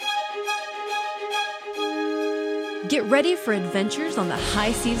Get ready for adventures on the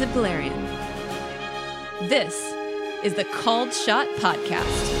high seas of Galarian. This is the Called Shot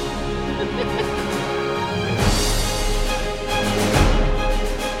Podcast.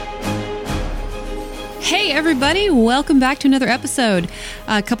 Hey everybody, welcome back to another episode.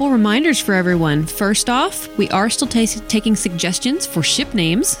 A couple reminders for everyone. First off, we are still taking suggestions for ship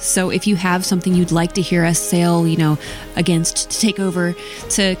names, so if you have something you'd like to hear us sail, against, to take over,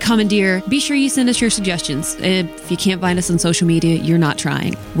 to commandeer, be sure you send us your suggestions. If you can't find us on social media, you're not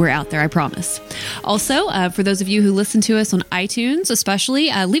trying. We're out there, I promise. Also, for those of you who listen to us on iTunes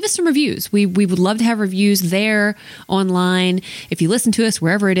especially, leave us some reviews. We would love to have reviews there, online. If you listen to us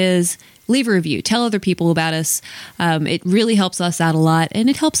wherever it is, leave a review. Tell other people about us. It really helps us out a lot, and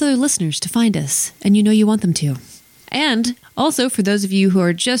it helps other listeners to find us, and you want them to. And also, for those of you who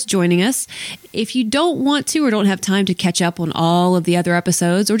are just joining us, if you don't want to or don't have time to catch up on all of the other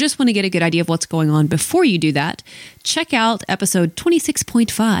episodes, or just want to get a good idea of what's going on before you do that, check out episode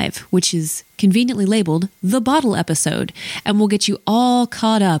 26.5, which is conveniently labeled The Bottle Episode, and we'll get you all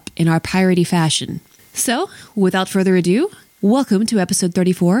caught up in our piratey fashion. So, without further ado, welcome to episode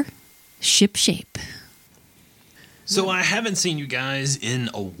 34, Ship Shape. So I haven't seen you guys in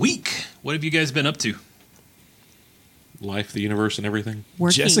a week. What have you guys been up to? Life, the universe, and everything.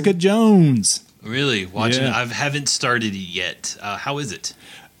 Working. Jessica Jones. Really? Watching Yeah. I haven't started it yet. How is it?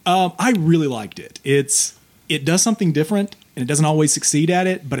 I really liked it. It does something different, and it doesn't always succeed at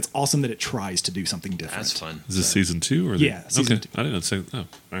it, but it's awesome that it tries to do something different. That's fun. Is this season 2? Or Yeah, season 2. I didn't say. Oh, all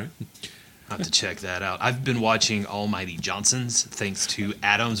right. I'll have to check that out. I've been watching Almighty Johnsons thanks to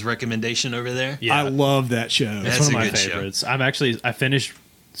Adam's recommendation over there. Yeah. I love that show. That's It's one a of my good show. favorites. I finished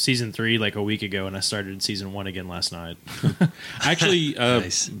season 3 like a week ago, and I started season 1 again last night. Actually,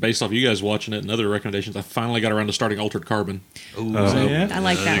 Nice. based off you guys watching it and other recommendations, I finally got around to starting Altered Carbon. Ooh, yeah? I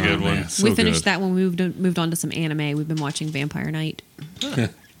like that That's a good one. one. Yeah, so We finished good. that when we moved on to some anime. We've been watching Vampire Knight,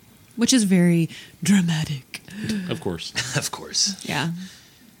 which is very dramatic. Of course. Of course. Yeah,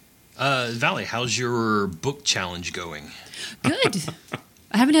 Valley, how's your book challenge going? good.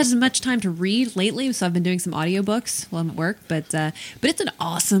 I haven't had as much time to read lately, so I've been doing some audiobooks while I'm at work. But it's an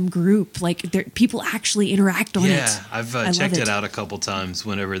awesome group. Like people actually interact on it. Yeah, I've I love checked it. it out a couple times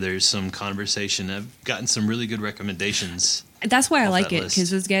whenever there's some conversation. I've gotten some really good recommendations. That's why I off like that it, list.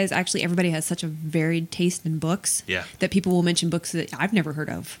 because those guys actually, everybody has such a varied taste in books. Yeah. That people will mention books that I've never heard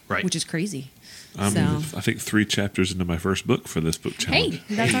of, Right. which is crazy. I'm, So I think 3 chapters into my first book for this book challenge.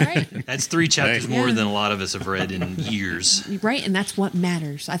 hey, that's all right. That's 3 chapters Hey. more Yeah. than a lot of us have read in years. Right, and that's what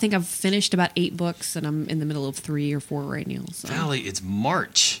matters. I think I've finished about 8 books, and I'm in the middle of 3 or 4 right now. So. Valley, it's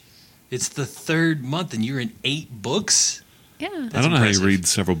March. It's the 3rd month, and you're in 8 books? Yeah, I don't know impressive. how you read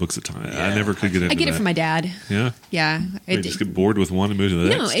several books at a time. Yeah, I never could get into I get it that. from my dad. Yeah? Yeah, You just get bored with one and move to the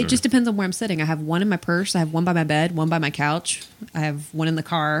no, next? it or- just depends on where I'm sitting. I have one in my purse. I have one by my bed. One by my couch. I have one in the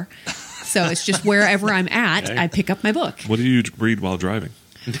car. So it's just wherever I'm at, I pick up my book. What do you read while driving?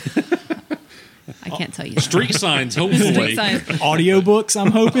 I can't tell you. that. Street signs, hopefully. Street signs. Audiobooks,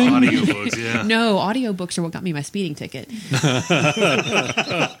 I'm hoping. Audiobooks, yeah. No, audiobooks are what got me my speeding ticket.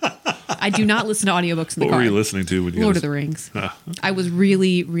 I do not listen to audiobooks in the What car. were you listening to when you Lord guys- of the Rings. I was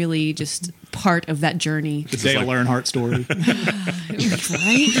really, really just part of that journey. The Dale Earnhardt story.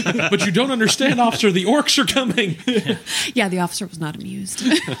 Right? But you don't understand, officer. The orcs are coming. Yeah, the officer was not amused.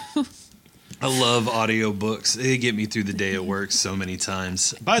 I love audiobooks. They get me through the day at work so many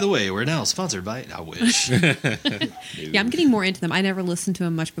times. By the way, we're now sponsored by I wish. Yeah, I'm getting more into them. I never listened to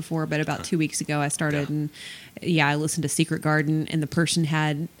them much before, but about 2 weeks ago I started, and I listened to Secret Garden, and the person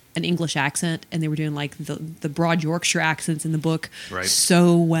had an English accent, and they were doing like the broad Yorkshire accents in the book Right.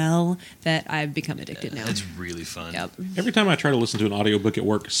 so well that I've become addicted now. It's really fun. Yep. Every time I try to listen to an audiobook at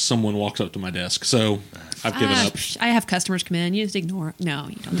work, someone walks up to my desk. So I've given up. I have customers come in. You just ignore. No,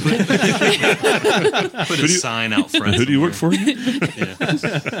 you don't. Put a sign out front. Who do you work for?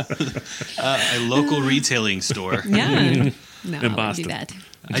 A local retailing store. Yeah. No, I In wouldn't Boston. do that.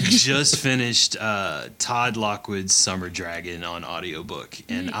 I just finished Todd Lockwood's Summer Dragon on audiobook,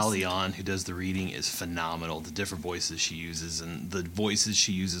 and Nice. Alian, who does the reading, is phenomenal. The different voices she uses and the voices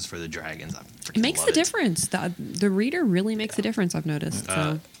she uses for the dragons, I freaking It makes love the difference. The reader really makes a difference. I've noticed.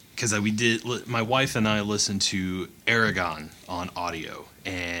 So. Because my wife and I listened to Aragon on audio,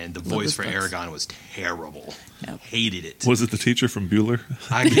 and the voice those for books. Aragon was terrible. Yep. Hated it. Was it the teacher from Bueller?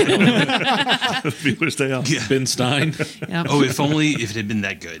 I get it. Bueller's Day Off. Yeah. Ben Stein. Yeah. Oh, if it had been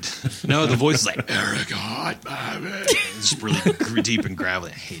that good. No, the voice is like, Aragon, baby. It's just really deep and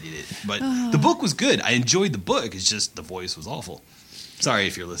gravelly. I hated it. But the book was good. I enjoyed the book. It's just the voice was awful. Sorry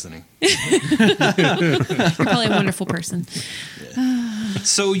if you're listening. You're probably a wonderful person.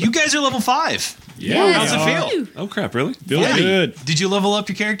 So you guys are level 5. Yes. How's it feel? Woo. Oh crap! Really? Feels good. Did you level up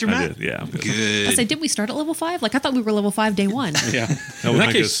your character, I Matt? did. Yeah. I'm good. Good. I said, did we start at level 5? Like, I thought we were level 5 day 1. Yeah. No, In that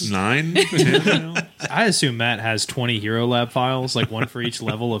I case, guess 9. 10 now. I assume Matt has 20 Hero Lab files, like one for each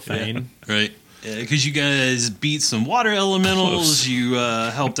level of Fane. Right. Because you guys beat some water elementals, Close. you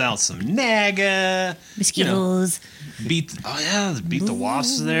helped out some Naga, Mosquitoes, beat the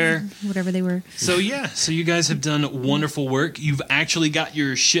wasps there. whatever they were. So you guys have done wonderful work. You've actually got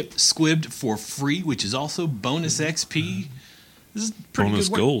your ship squibbed for free, which is also bonus XP. This is pretty Bonus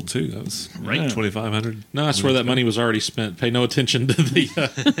good work. gold too. That was Right. 2,500. No, that's where that money was already spent. Pay no attention to the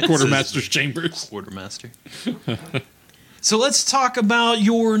quartermaster's chambers. Quartermaster. So let's talk about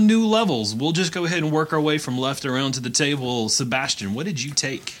your new levels. We'll just go ahead and work our way from left around to the table. Sebastian, what did you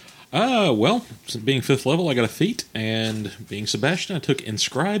take? Well, being 5th level, I got a feat, and being Sebastian, I took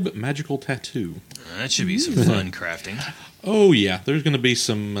Inscribe Magical Tattoo. That should be some fun crafting. Oh yeah, there's going to be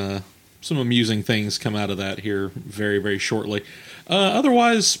some amusing things come out of that here very, very shortly.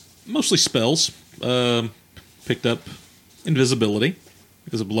 Otherwise, mostly spells. Picked up Invisibility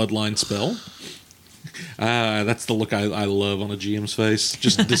as a bloodline spell. That's the look I love on a GM's face.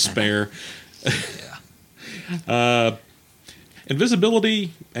 Just despair.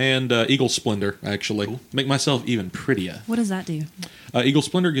 Invisibility and Eagle Splendor, actually. Make myself even prettier. What does that do? Eagle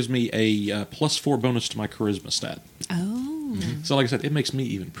Splendor gives me a +4 bonus to my charisma stat. Oh. So like I said, it makes me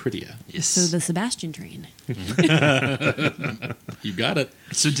even prettier. Yes. So the Sebastian train. You got it.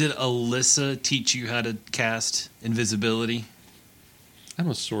 So did Alyssa teach you how to cast invisibility? I'm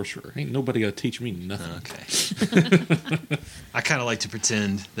a sorcerer. Ain't nobody got to teach me nothing. Okay. I kind of like to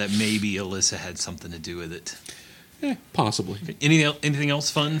pretend that maybe Alyssa had something to do with it. Possibly. Anything else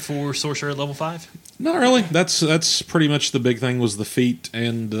fun for sorcerer at level 5? Not really. That's pretty much the big thing was the feat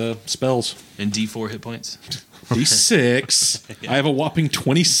and spells. And D4 hit points? D6. I have a whopping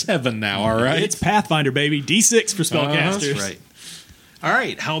 27 now, all right? It's Pathfinder, baby. D6 for spellcasters. Right. All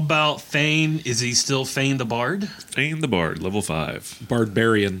right. How about Fane? Is he still Fane the Bard? Fane the Bard, level 5.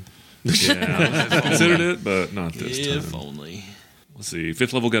 Barbarian. Yeah, I considered it, but not this If time. only. Let's see.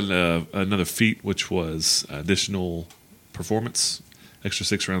 5th level got another feat, which was additional performance, extra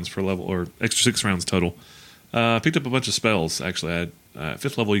 6 rounds per level, or extra 6 rounds total. Picked up a bunch of spells. Actually, I had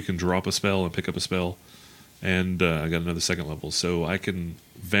 5th level. You can drop a spell and pick up a spell, and I got another 2nd level, so I can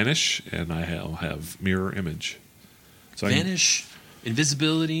vanish, and I'll have mirror image. So Vanish,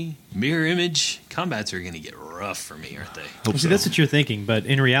 invisibility, mirror image. Combats are going to get rough for me, aren't they? Hope See, so. that's what you're thinking, but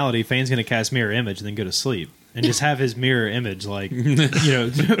in reality, Fane's going to cast Mirror Image and then go to sleep. And just have his mirror image, like, manning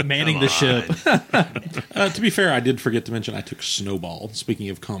the ship. Come To be fair, I did forget to mention I took Snowball, speaking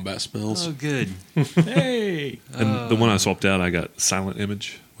of combat spells. Oh, good. Hey. And the one I swapped out, I got Silent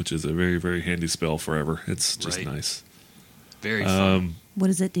Image, which is a very, very handy spell forever. It's just Right. nice. Very fun. What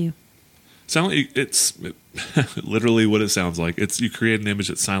does it do? It's literally what it sounds like. You create an image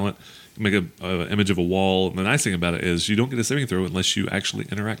that's silent, you make an image of a wall. And the nice thing about it is you don't get a saving throw unless you actually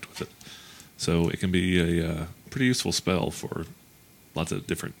interact with it. So it can be a pretty useful spell for lots of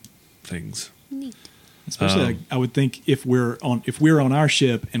different things. Neat. Especially, I would think if we're on our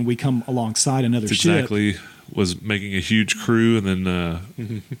ship and we come alongside another It's ship. exactly was making a huge crew, and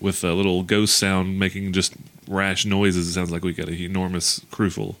then with a little ghost sound making just rash noises. It sounds like we got an enormous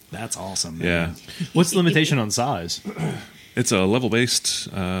crew full. That's awesome. Man. Yeah, What's the limitation on size? it's a level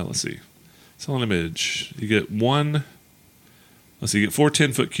based. Let's see, Silent Image. You get one. Let's see, you get 4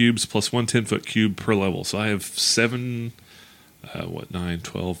 10-foot cubes plus 1 10-foot cube per level. So I have 7, 9,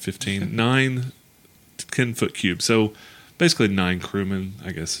 12, 15, 9 10-foot cubes. So basically 9 crewmen,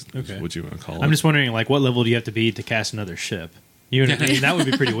 I guess, Okay. is what you want to call it. I'm just wondering, like, what level do you have to be to cast another ship? You know what I mean? That would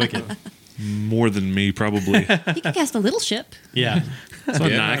be pretty wicked. More than me, probably. You can cast a little ship. Yeah. So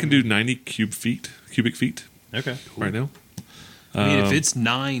Yeah. I can do 90 cubic feet Okay. right now. I mean, if it's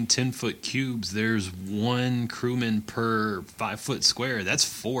 9 10-foot cubes, there's 1 crewman per 5-foot square. That's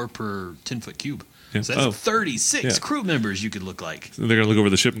 4 per 10-foot cube. Yeah. So that's Oh. 36 Yeah. crew members you could look like. They're going to look over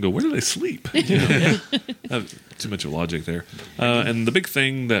the ship and go, where do they sleep? You know? Too much logic there. And the big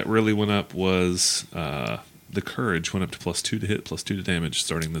thing that really went up was the courage went up to +2 to hit, +2 to damage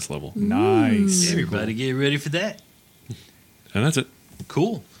starting this level. Nice. Everybody get ready for that. And that's it.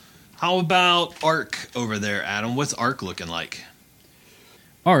 Cool. How about Arc over there, Adam? What's Arc looking like?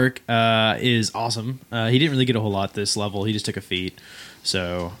 Arc is awesome. He didn't really get a whole lot this level. He just took a feat.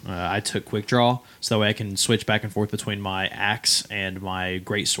 So I took Quick Draw, so that way I can switch back and forth between my axe and my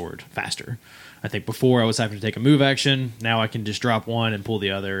greatsword faster. I think before I was having to take a move action. Now I can just drop one and pull the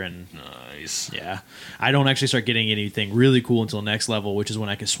other. And Nice. yeah, I don't actually start getting anything really cool until next level, which is when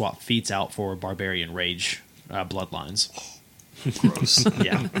I can swap feats out for Barbarian Rage bloodlines. Gross.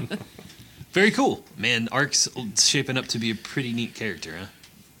 Yeah. Very cool, man. Ark's shaping up to be a pretty neat character, huh?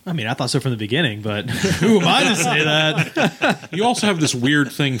 I mean, I thought so from the beginning, but who am I to say that? You also have this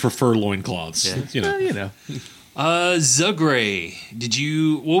weird thing for fur loincloths. Yeah. You know. Well, you know.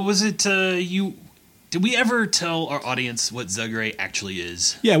 Zugray. What was it? Did we ever tell our audience what Zugray actually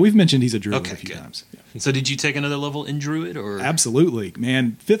is? Yeah, we've mentioned he's a druid Okay, a few good. times. Yeah. So did you take another level in Druid, or? Absolutely,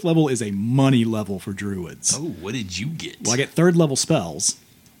 man. 5th level is a money level for druids. Oh, what did you get? Well, I get 3rd level spells,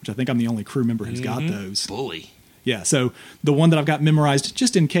 which I think I'm the only crew member who's got those. Bully. Yeah, so the one that I've got memorized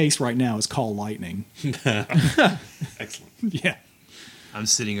just in case right now is Call Lightning. Excellent. Yeah. I'm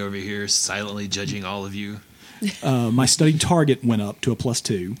sitting over here silently judging all of you. My studied target went up to a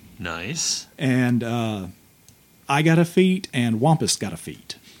 +2, Nice. and I got a feat, and Wampus got a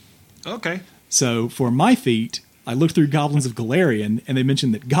feat. Okay. So for my feat, I looked through Goblins of Galarian, and they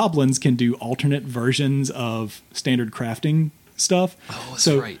mentioned that goblins can do alternate versions of standard crafting stuff. Oh, that's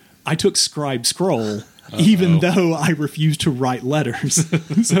so right. I took Scribe Scroll, even though I refused to write letters.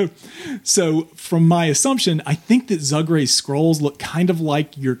 so from my assumption, I think that Zugray's scrolls look kind of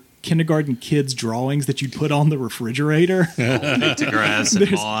like your kindergarten kids' drawings that you put on the refrigerator. Pictographs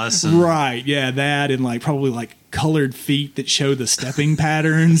and moss. And Right, yeah, that and probably colored feet that show the stepping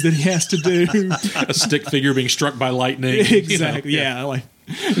patterns that he has to do. A stick figure being struck by lightning. Exactly, yeah.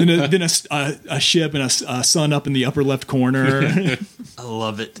 Then a ship and a sun up in the upper left corner. I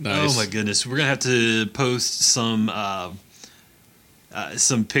love it. Nice. Oh my goodness. We're going to have to post some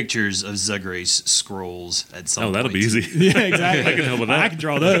pictures of Zugray's scrolls at some point. Oh, that'll be easy. Yeah, exactly. I can help with that. I can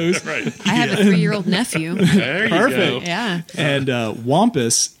draw those. Right. I have a 3-year-old nephew. There you Perfect. go. Yeah. And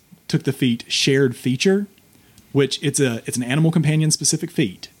Wampus took the feat Shared Feature, which it's an animal companion specific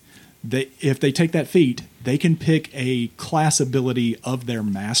feat. If they take that feat, they can pick a class ability of their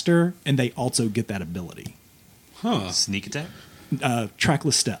master, and they also get that ability. Huh. Sneak attack?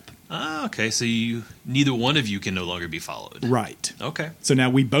 Trackless Step. Ah, okay. So neither one of you can no longer be followed. Right. Okay. So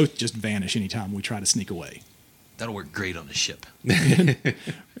now we both just vanish anytime we try to sneak away. That'll work great on a ship. It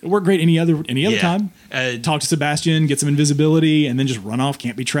worked great any other Yeah. time. Talk to Sebastian, get some invisibility, and then just run off.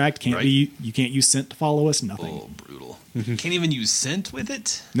 Can't be tracked. Right. You can't use scent to follow us. Nothing. Oh, brutal. Can't even use scent with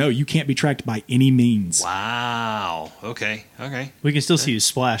it? No, you can't be tracked by any means. Wow. Okay. Okay. We can still see you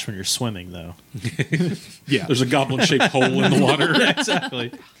splash when you're swimming, though. Yeah. There's a goblin-shaped hole in the water.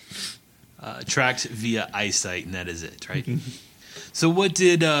 Exactly. Tracked via eyesight, and that is it, right? So what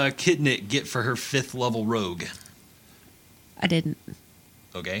did Kitnit get for her 5th level rogue? I didn't.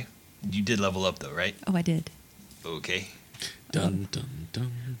 Okay. You did level up, though, right? Oh, I did. Okay. Dun, dun,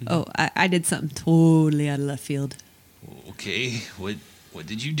 dun. Oh, I did something totally out of left field. Okay. What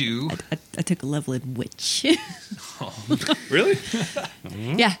did you do? I took a level in witch. Really?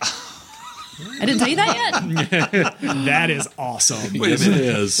 Yeah. I didn't tell you that yet. That is awesome. Wait a Yes, it minute.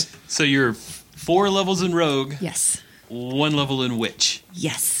 is. So you're 4 levels in rogue, Yes. 1 level in witch.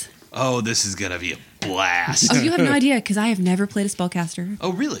 Yes. Oh, this is gonna be a blast. Oh, you have no idea because I have never played a spellcaster.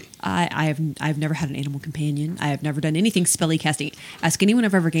 Oh, really? I've never had an animal companion. I have never done anything spelly casting. Ask anyone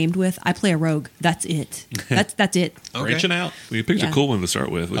I've ever gamed with. I play a rogue. That's it. That's it. Okay. Branching out. Well, you picked Yeah. a cool one to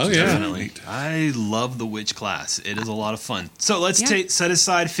start with. Which Oh, is yeah. Definitely. neat. I love the witch class. It is a lot of fun. So let's Yeah. set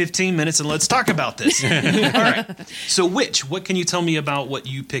aside 15 minutes and let's talk about this. All right. So witch, what can you tell me about what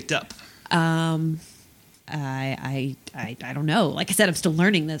you picked up? I don't know. Like I said, I'm still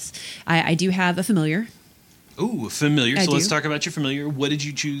learning this. I do have a familiar. Ooh, familiar. I So let's do. talk about your familiar. What did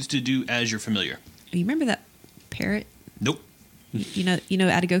you choose to do as your familiar? You remember that parrot? Nope. You know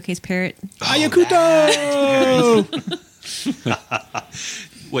Atagoke's parrot? Ayakuto!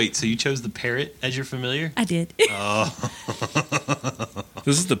 Wait, so you chose the parrot as your familiar? I did.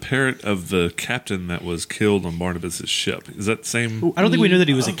 This is the parrot of the captain that was killed on Barnabas' ship. Is that the same? I don't think we knew that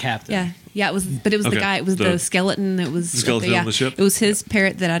he was a captain. Yeah, it was. But it was the Okay. guy. It was the skeleton. It was skeleton on the ship? It was his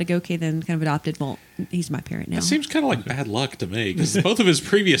parrot that Atagoke then kind of adopted. Well, he's my parrot now. It seems kind of like bad luck to me because both of his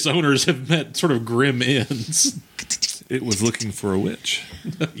previous owners have met sort of grim ends. It was looking for a witch.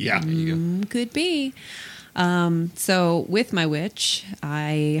 Yeah. There you go. Could be. So with my witch,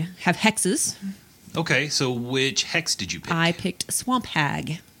 I have hexes. Okay, so which hex did you pick? I picked Swamp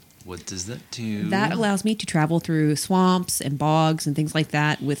Hag. What does that do? That allows me to travel through swamps and bogs and things like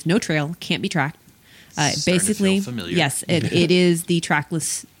that with no trail, can't be tracked. Starting to Basically, feel familiar. yes, it is the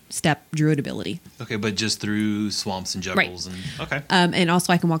trackless step druid ability. Okay, but just through swamps and juggles and okay. And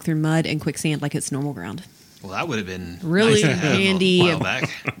also I can walk through mud and quicksand like it's normal ground. Well, that would have been Really nice to have handy. a while back.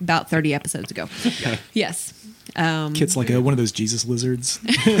 About 30 episodes ago. Yes. Kit's like one of those Jesus lizards.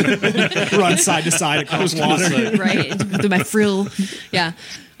 Run side to side across water. Right. Through my frill. Yeah.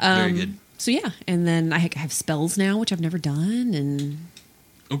 Very good. So yeah, and then I have spells now, which I've never done, and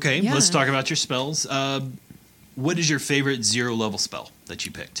Okay, Yeah. let's talk about your spells. What is your favorite 0 level spell that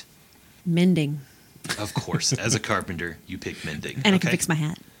you picked? Mending. Of course, as a carpenter, you pick mending. And I can fix my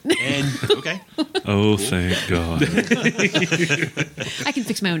hat. And okay. Oh, thank God. I can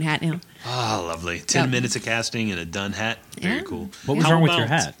fix my own hat now. Ah, lovely. 10 Yep. minutes of casting and a done hat. Very Yeah. cool. What was How wrong with your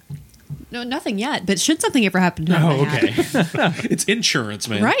about- hat? No, nothing yet. But should something ever happen to my hat, It's insurance,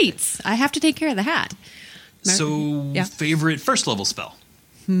 man. right? I have to take care of the hat. So, Yeah. favorite first level spell?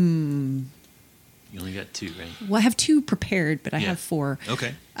 You only got 2, right? Well, I have 2 prepared, but I Yeah. have 4.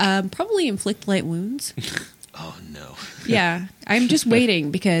 Okay. Probably inflict light wounds. Oh, no. Yeah, I'm just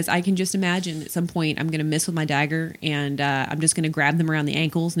waiting because I can just imagine at some point I'm going to miss with my dagger and I'm just going to grab them around the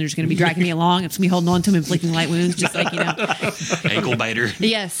ankles and they're just going to be dragging me along. I'm just going to be holding on to them, inflicting light wounds, just like, Ankle biter.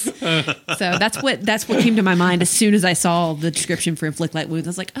 Yes. So that's what came to my mind as soon as I saw the description for inflict light wounds. I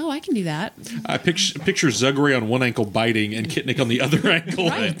was like, oh, I can do that. I picture Zugray on one ankle biting and Kitnick on the other ankle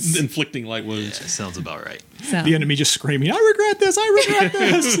Right. inflicting light wounds. That sounds about right. So The enemy just screaming, I regret this, I regret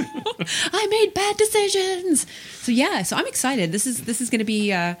this. I made bad decisions. So yeah, so I'm excited. This is going to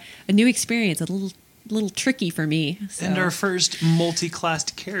be a new experience, a little tricky for me. So, And our first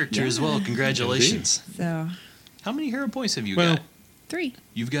multi-classed character as well. Congratulations. so How many hero points have you Well, got? 3.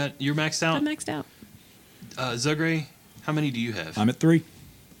 You're maxed out? I'm maxed out. Zugray, how many do you have? I'm at 3.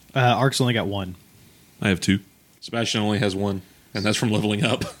 Ark's only got 1. I have 2. Sebastian only has 1, and that's from leveling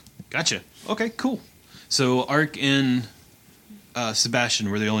up. Gotcha. Okay, cool. So Ark and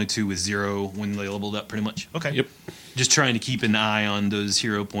Sebastian were the only 2 with 0 when they leveled up, pretty much. Okay. Yep. Just trying to keep an eye on those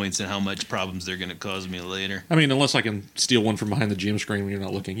hero points and how much problems they're going to cause me later. I mean, unless I can steal one from behind the GM screen when you're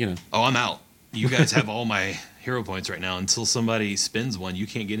not looking, Oh, I'm out. You guys have all my hero points right now. Until somebody spends one, you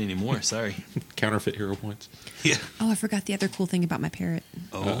can't get any more. Sorry. counterfeit hero points. Yeah. Oh, I forgot the other cool thing about my parrot.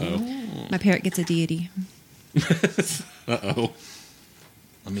 Oh. My parrot gets a deity. Uh-oh.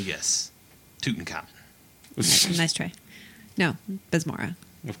 Let me guess. Tutankhamun. Nice try. No, Besmara.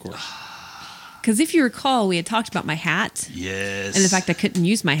 Of course. Because if you recall, we had talked about my hat Yes. and the fact I couldn't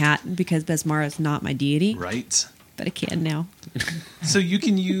use my hat because Besmara is not my deity, Right. but I can now. So you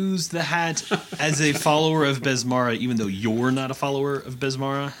can use the hat as a follower of Besmara, even though you're not a follower of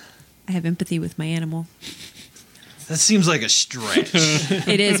Besmara. I have empathy with my animal. That seems like a stretch.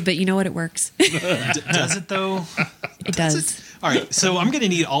 It is, but you know what? It works. Does it though? It does. All right. So I'm going to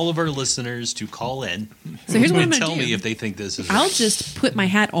need all of our listeners to call in. So here's what I'm and going tell to do. me if they think this is. I'll right. just put my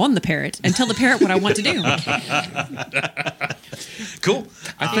hat on the parrot and tell the parrot what I want to do. Cool.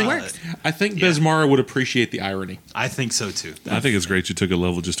 It works. I think Yeah. Besmara would appreciate the irony. I think so too. I think it's great you took a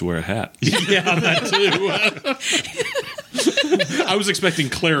level just to wear a hat. Yeah, that too. I was expecting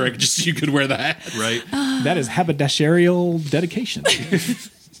cleric, just so you could wear the hat. Right. That is haberdasherial dedication.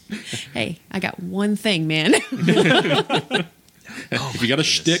 Hey, I got one thing, man. If you got a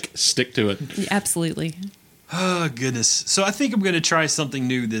shtick, stick to it. Absolutely. Oh, goodness. So I think I'm going to try something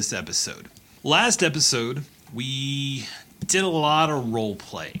new this episode. Last episode, we did a lot of role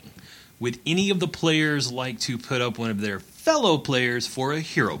playing. Would any of the players like to put up one of their fellow players for a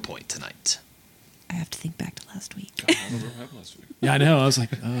hero point tonight? I have to think back to last week. Yeah, I know. I was like,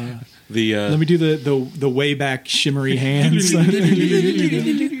 The let me do the way back shimmery hands.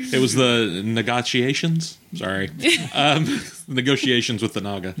 it was the negotiations. Sorry, negotiations with the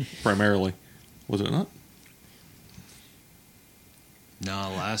Naga primarily. Was it not?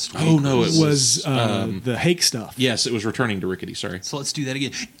 No, last week. Oh no, it It was the Hake stuff. Yes, it was returning to Rickety. Sorry. So let's do that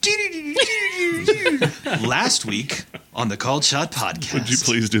again. Last week on the Called Shot podcast. Would you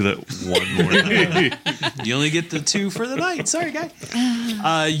please do that one more time? You only get the 2 for the night. Sorry, guy.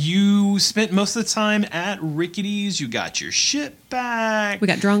 You spent most of the time at Rickety's. You got your shit back. We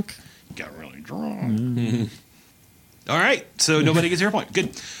got drunk. Got really drunk. All right. So nobody gets your point.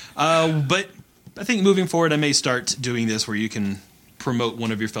 Good. But I think moving forward, I may start doing this where you can promote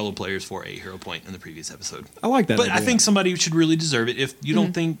one of your fellow players for a hero point in the previous episode. I like that. But I idea. think somebody should really deserve it. If you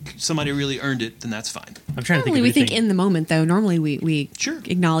don't think somebody really earned it, then that's fine. I'm trying to think Normally of we think anything. in the moment, though. Normally we Sure.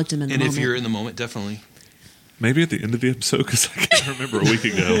 acknowledge them in the And moment. if you're in the moment, definitely. Maybe at the end of the episode, because I can't remember a week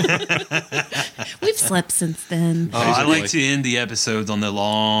ago. We've slept since then. I like to end the episodes on the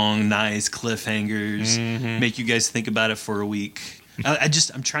long, nice cliffhangers. Make you guys think about it for a week.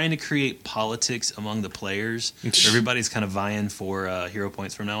 I'm trying to create politics among the players. Everybody's kind of vying for hero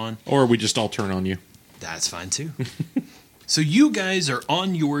points from now on. Or we just all turn on you. That's fine too. So you guys are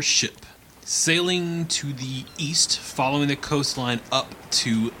on your ship, sailing to the east, following the coastline up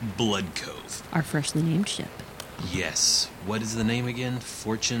to Blood Cove. Our freshly named ship. Yes. What is the name again? Revenge.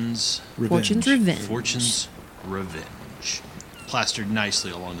 Fortune's Revenge. Fortune's Revenge. plastered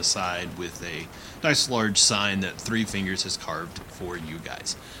nicely along the side with a nice large sign that Three Fingers has carved for you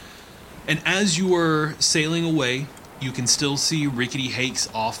guys. And as you are sailing away, you can still see Rickety Hakes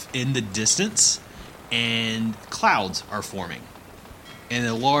off in the distance, and clouds are forming. And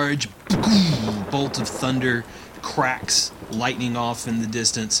a large bolt of thunder cracks lightning off in the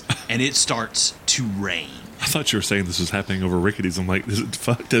distance, and it starts to rain. I thought you were saying this was happening over Rickety's. I'm like, is it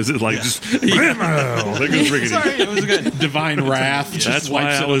fucked? Is it like Yeah. just... There goes Rickety. Sorry, it was good. Divine wrath. just That's why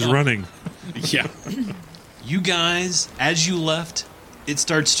wipes I it was out. running. Yeah. You guys, as you left, it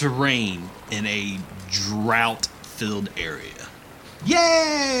starts to rain in a drought-filled area.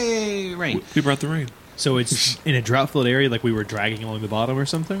 Yay! Rain. We brought the rain. So it's in a drought-filled area, like we were dragging along the bottom or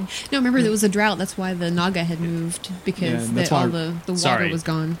something? No, remember there was a drought. That's why the Naga had moved Yeah, because and that's all why- the water Sorry. was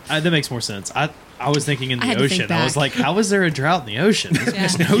gone. That makes more sense. I was thinking in I the had to think ocean. I was back. like, how is there a drought in the ocean? This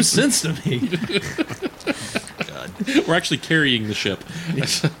makes no sense to me. God. We're actually carrying the ship.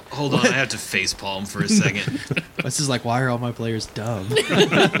 Hold on, I have to facepalm for a second. This is like, why are all my players dumb?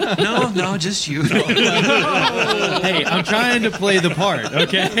 No, just you. Hey, I'm trying to play the part,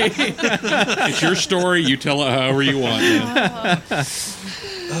 okay? It's your story. You tell it however you want. Man.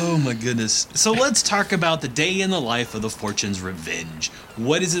 Oh my goodness. So let's talk about the day in the life of the Fortune's Revenge.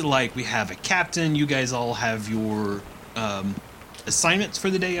 What is it like? We have a captain. You guys all have your assignments for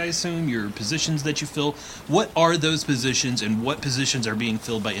the day, I assume, your positions that you fill. What are those positions, and what positions are being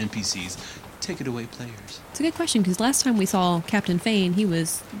filled by NPCs? Take it away, players. It's a good question because last time we saw Captain Fane, he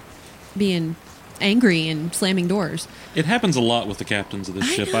was being angry and slamming doors. It happens a lot with the captains of this I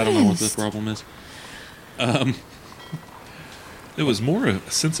ship. I don't know what the noticed. problem is. It was more a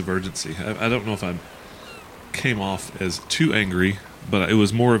sense of urgency. I don't know if I came off as too angry, but it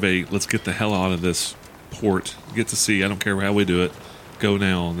was more of a let's get the hell out of this port, get to sea. I don't care how we do it. Go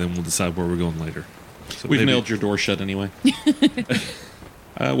now, and then we'll decide where we're going later. So We've maybe- nailed your door shut anyway.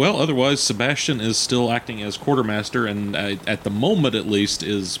 Well, otherwise, Sebastian is still acting as quartermaster, and at the moment, at least,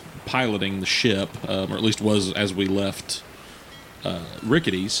 is piloting the ship, or at least was as we left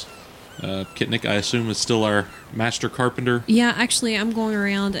Rickety's. Kitnick, I assume, is still our master carpenter. Yeah, actually, I'm going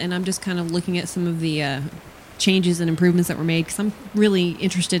around and I'm just kind of looking at some of the changes and improvements that were made because I'm really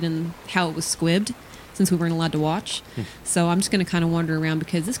interested in how it was squibbed since we weren't allowed to watch. So I'm just going to kind of wander around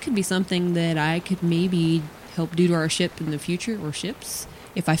because this could be something that I could maybe help do to our ship in the future or ships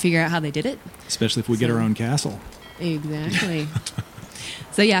if I figure out how they did it. Especially if we get our own castle. Exactly.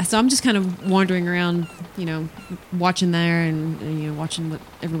 So yeah, so I'm just kind of wandering around, watching there and watching what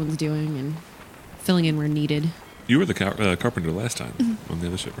everyone's doing and filling in where needed. You were the carpenter last time on the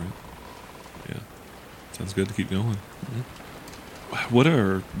other ship, right? Yeah. Sounds good to keep going.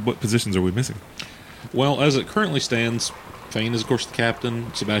 What positions are we missing? Well, as it currently stands, Fane is, of course, the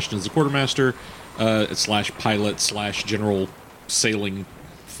captain. Sebastian is the quartermaster, / pilot / general sailing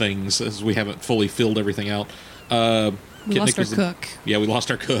things, as we haven't fully filled everything out. We lost our is cook. Yeah, we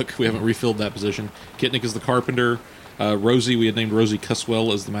lost our cook. We haven't refilled that position. Kitnick is the carpenter. Rosie, we had named Rosie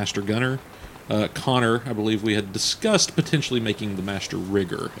Cuswell as the master gunner. Connor, I believe we had discussed potentially making the master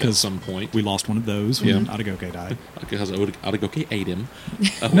rigger at some point. We lost one of those when Yeah. Adagoke died. Because Adagoke ate him.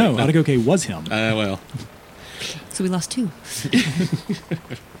 No, Adagoke was him. Well. So we lost 2.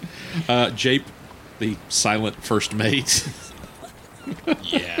 Jape, the silent first mate.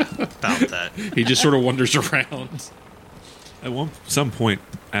 Yeah, about that. He just sort of wanders around. At some point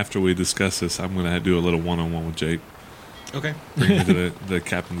after we discuss this, I'm going to do a little one-on-one with Jake. Okay. Bring him to the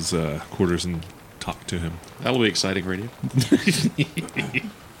captain's quarters and talk to him. That'll be exciting, radio.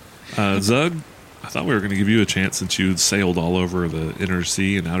 Zug, I thought we were going to give you a chance since you sailed all over the inner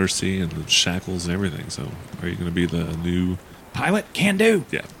sea and outer sea and the shackles and everything. So are you going to be the new... Pilot, can do.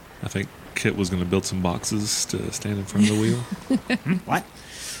 Yeah. I think Kit was going to build some boxes to stand in front of the wheel. What?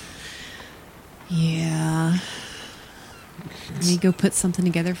 Yeah. Let me go put something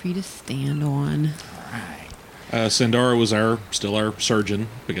together for you to stand on. Sandara was still our surgeon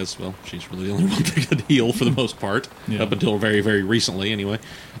because, well, she's really the only one that could heal for the most part, Yeah. up until very, very recently, anyway.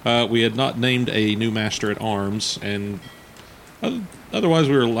 We had not named a new master at arms, and otherwise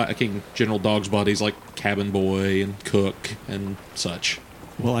we were lacking general dog's bodies like cabin boy and cook and such.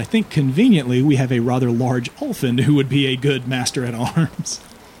 Well, I think conveniently we have a rather large elfin who would be a good master at arms.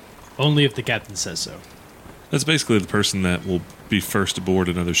 Only if the captain says so. That's basically the person that will be first aboard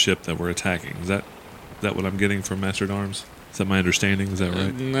another ship that we're attacking. Is that what I'm getting from Master at Arms? Is that my understanding? Is that right?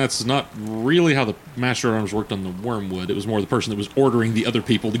 And that's not really how the master at arms worked on the Wormwood. It was more the person that was ordering the other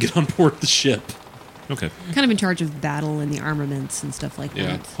people to get on board the ship. Okay. Kind of in charge of battle and the armaments and stuff like Yeah.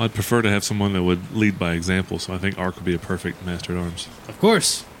 that. Well, I'd prefer to have someone that would lead by example, so I think Ark would be a perfect Master at Arms. Of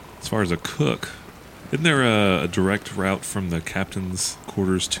course. As far as a cook, Isn't there a direct route from the captain's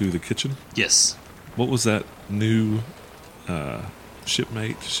quarters to the kitchen? Yes. What was that new ship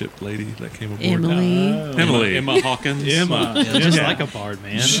lady that came aboard? Emily. Emily. Emma Hawkins. Emma. Just like a bard,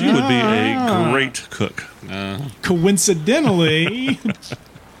 man. She would be a great cook. Coincidentally,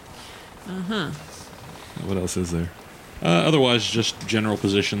 What else is there? Otherwise, just general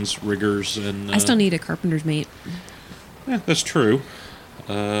positions, riggers, and I still need a carpenter's mate. yeah, that's true.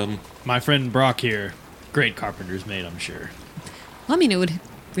 My friend Brock here, great carpenter's mate, I'm sure. Well, I mean, it would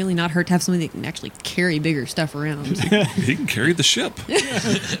really not hurt to have somebody that can actually carry bigger stuff around. He can carry the ship.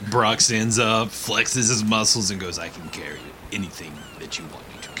 Brock stands up, flexes his muscles, and goes, I can carry anything that you want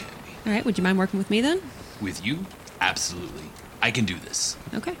me to carry. All right, would you mind working with me then? With you? Absolutely. I can do this.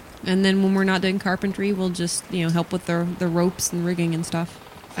 Okay. And then when we're not doing carpentry, we'll just, help with the ropes and rigging and stuff.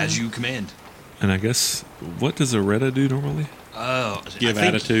 As you command. And I guess, what does Areta do normally? Oh, Give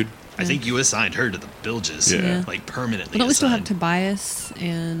attitude. I think you assigned her to the bilges. Yeah. Like permanently. But don't we still have assigned. Tobias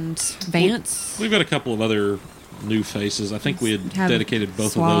and Vance? We've got a couple of other new faces. I think we had Have dedicated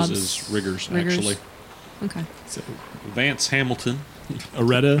both swabs, of those as riggers, riggers. actually. Okay. So Vance Hamilton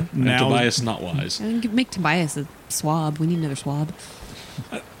Areta and now Tobias Notwise. And make Tobias a swab. We need another swab.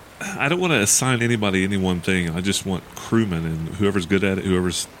 I don't want to assign anybody any one thing. I just want crewmen and whoever's good at it,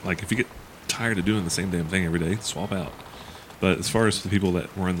 whoever's like, if you get tired of doing the same damn thing every day, swap out. But as far as the people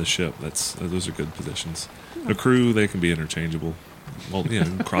that run the ship, those are good positions. The crew, they can be interchangeable. Well,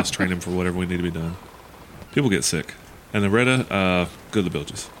 cross train them for whatever we need to be done. People get sick, and the Retta, go to the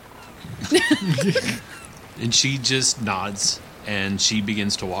bilges. And she just nods and she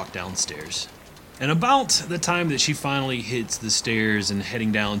begins to walk downstairs. And about the time that she finally hits the stairs and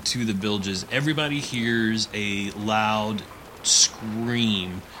heading down to the bilges, everybody hears a loud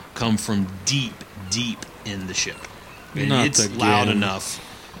scream come from deep, deep in the ship. And Not it's again. loud enough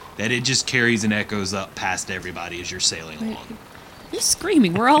that it just carries and echoes up past everybody as you're sailing along. Who's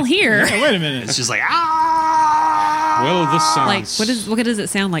screaming? We're all here. Hey, wait a minute. It's just like, ah! Well, this Like, sounds... what does it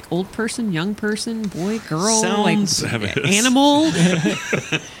sound like? Old person, young person, boy, girl, Sounds- like animal?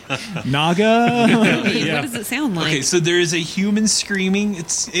 Naga. What does it sound like? Okay, so there is a human screaming.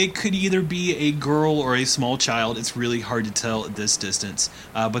 It could either be a girl or a small child. It's really hard to tell at this distance.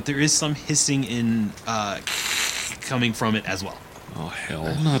 But there is some hissing in coming from it as well. Oh,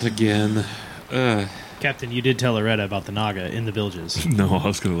 hell. Not again. Captain, you did tell Areta about the Naga in the bilges. No, I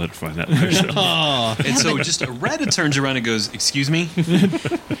was going to let her find that. Herself. And so just Retta turns around and goes, "Excuse me?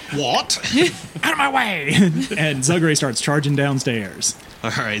 What?" Out of my way. And Zugray starts charging downstairs. All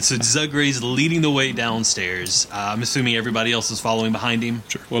right, so Zugray's leading the way downstairs. I'm assuming everybody else is following behind him.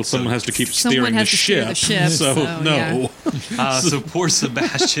 Sure. Well, someone has to keep Someone steering has the to steer ship. the ship, So, so, no. yeah. So poor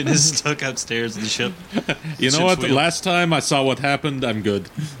Sebastian is stuck upstairs in the ship. You know Ship's what? The wheel. last time I saw what happened, I'm good.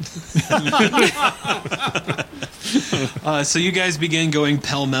 So you guys begin going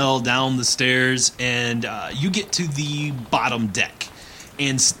pell-mell down the stairs, and you get to the bottom deck.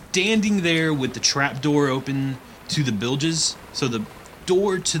 And standing there with the trap door open to the bilges, so the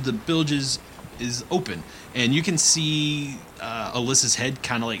door to the bilges is open, and you can see Alyssa's head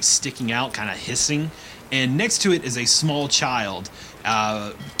kind of like sticking out, kind of hissing. And next to it is a small child,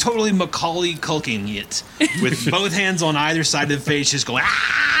 totally Macaulay Culking it, with both hands on either side of the face, just going,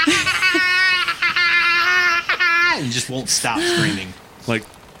 "Ah!" and just won't stop screaming. Like,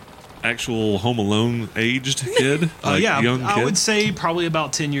 actual Home Alone aged kid? Like, Yeah, young I kid? would say probably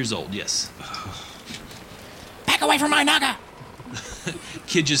about 10 years old, yes. Back away from my Naga!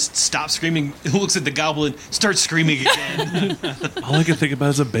 Kid just stops screaming, looks at the goblin, starts screaming again. All I can think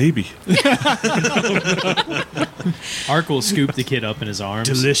about is a baby. Ark will scoop the kid up in his arms.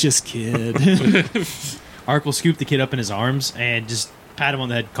 Delicious kid. Ark will scoop the kid up in his arms and just pat him on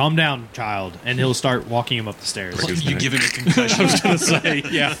the head. Calm down, child. And he'll start walking him up the stairs. You give him a concussion. Gonna say,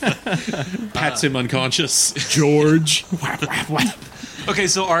 yeah. Pats him unconscious. George. Okay,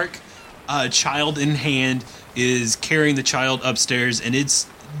 so Ark, child in hand, is carrying the child upstairs, and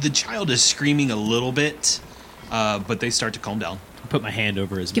the child is screaming a little bit, but they start to calm down, Put my hand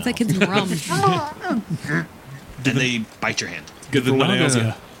over his Give mouth. that kid some rum. and they bite your hand. Good Did for the what ails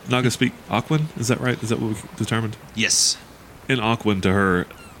ya. Naga speak Aquan? Is that right? Is that what we determined? Yes. In Aquan to her,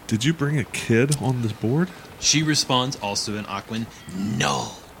 did you bring a kid on this board? She responds also in Aquan,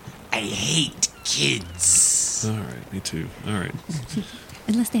 "No, I hate kids." All right, me too. All right.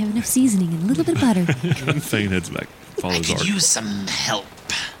 Unless they have enough seasoning and a little bit of butter. Thane heads back, I follows could Ark. use some help.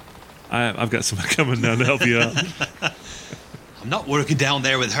 I've got someone coming down to help you out. I'm not working down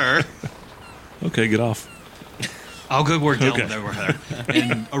there with her. Okay, get off. I'll go work down Okay. there with her.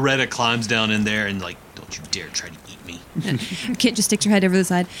 And Areta climbs down in there and like, "Don't you dare try to eat me." Kit just sticks her head over the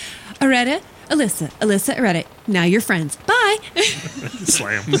side. Areta, Alyssa read it. Now you're friends. Bye.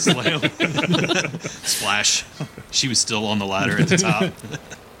 Slam. Slam. Splash. She was still on the ladder at the top.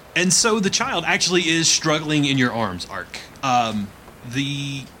 And so the child actually is struggling in your arms, Ark.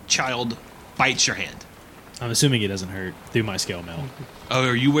 The child bites your hand. I'm assuming it doesn't hurt through my scale mail. Oh,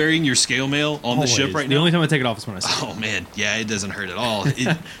 are you wearing your scale mail on the ship right The now? only time I take it off is when I sleep. Oh, man. Yeah, it doesn't hurt at all.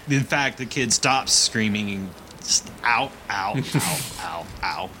 In fact, the kid stops screaming and just, ow, ow, ow, ow,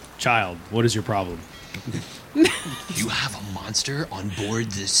 ow. Child, what is your problem? You have a monster on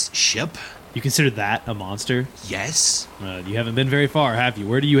board this ship? You consider that a monster? Yes. You haven't been very far, have you?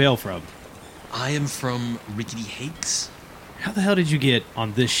 Where do you hail from? I am from Rickety Hakes. How the hell did you get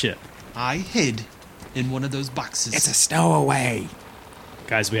on this ship? I hid in one of those boxes. It's a stowaway.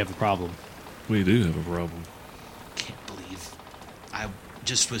 Guys, we have a problem. We do have a problem. Can't believe I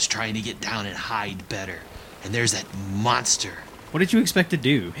just was trying to get down and hide better. And there's that monster. What did you expect to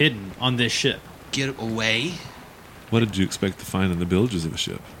do, hidden on this ship? Get away. What did you expect to find in the bilges of a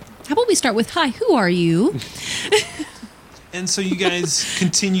ship? How about we start with, hi, who are you? And so you guys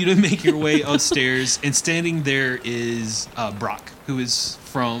continue to make your way upstairs, and standing there is Brock, who is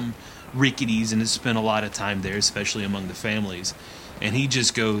from Rickety's and has spent a lot of time there, especially among the families. And he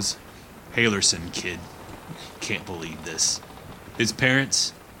just goes, Halerson, kid. Can't believe this. His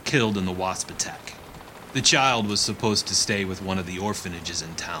parents killed in the wasp attack. The child was supposed to stay with one of the orphanages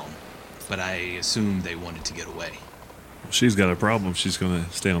in town, but I assume they wanted to get away. She's got a problem. She's going to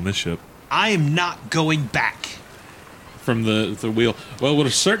stay on this ship. I am not going back. From the wheel. Well, we're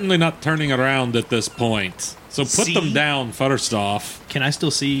certainly not turning around at this point. So put See? them down first off. Can I still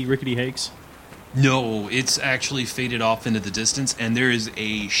see Rickety Hakes? No, it's actually faded off into the distance, and there is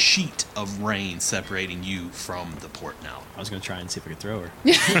a sheet of rain separating you from the port now. I was going to try and see if I could throw her.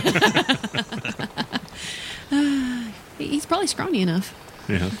 He's probably scrawny enough.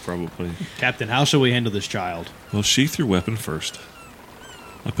 Yeah, probably. Captain, how shall we handle this child? Well, sheath your weapon first.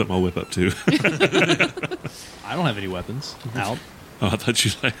 I put my whip up too. I don't have any weapons out. Oh, I thought you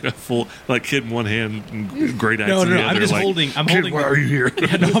like a full kid in one hand and great axe No, in no, the no. other. I'm just like, holding. I'm "Kid, holding. why are you here?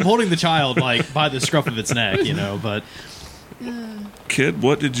 Yeah, no, I'm holding the child like by the scruff of its neck, But Kid,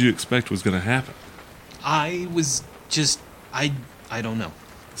 what did you expect was going to happen? I was just, I don't know.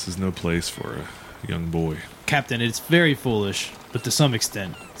 This is no place for a young boy. Captain, it's very foolish, but to some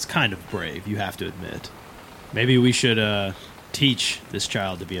extent, it's kind of brave. You have to admit. Maybe we should teach this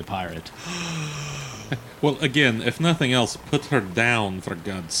child to be a pirate. Well, again, if nothing else, put her down for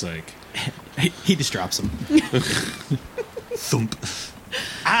God's sake. He just drops him. Thump.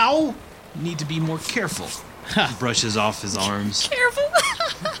 Ow! Need to be more careful. He brushes off his arms. Careful.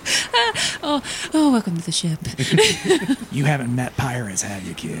 oh, welcome to the ship. You haven't met pirates, have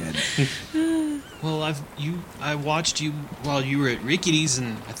you, kid? Well, I watched you while you were at Rickety's,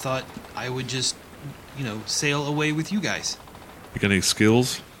 and I thought I would just, sail away with you guys. You got any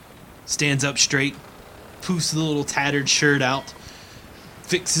skills? Stands up straight, poofs the little tattered shirt out,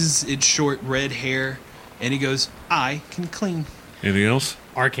 fixes its short red hair, and he goes, I can clean. Anything else?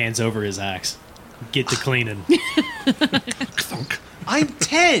 Ark hands over his axe. Get to cleaning. Thunk. I'm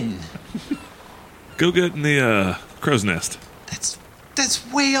 10. Go get in the crow's nest.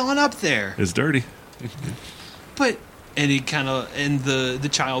 That's way on up there. It's dirty. But, and he the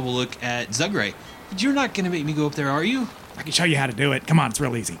child will look at Zugray. You're not going to make me go up there, are you? I can show you how to do it. Come on, it's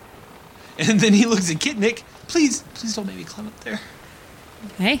real easy. And then he looks at Kitnick. Please don't make me climb up there.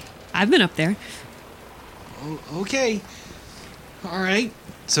 Hey, I've been up there. Oh, okay. All right.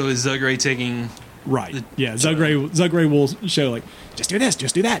 So is Zugray taking... Right. Yeah, Zugray will show, just do this,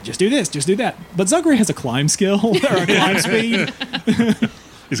 just do that, just do this, just do that. But Zugray has a climb skill, or a climb speed.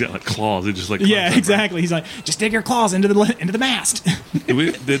 He's got claws. He just climbs Yeah, up, exactly. He's like, just dig your claws into the mast.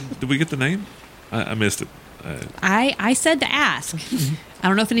 Right? Did we get the name? I missed it. I said to ask. I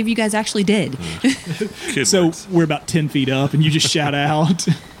don't know if any of you guys actually did. Kid So works. we're about 10 feet up, and you just shout out.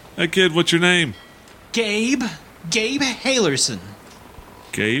 Hey, kid, what's your name? Gabe Halerson.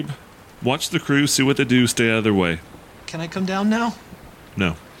 Gabe. Watch the crew, see what they do, stay out of their way. Can I come down now?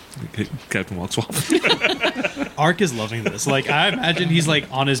 No. Captain walks off. Ark is loving this. I imagine he's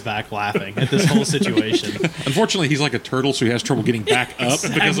on his back laughing at this whole situation. Unfortunately, he's like a turtle, so he has trouble getting back up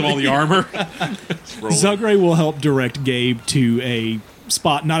because of all the armor. Zugray will help direct Gabe to a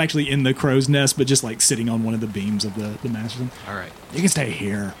spot, not actually in the crow's nest, but just sitting on one of the beams of the mast. All right. You can stay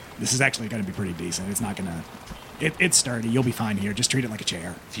here. This is actually going to be pretty decent. It's not going to... It's sturdy. You'll be fine here. Just treat it like a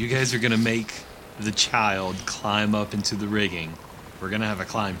chair. If you guys are going to make the child climb up into the rigging, we're going to have a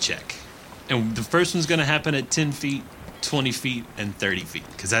climb check. And the first one's going to happen at 10 feet, 20 feet and 30 feet,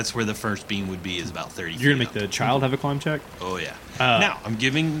 because that's where the first beam would be, is about 30 feet. You're gonna make up. the child have a climb check. Oh, yeah. Now, I'm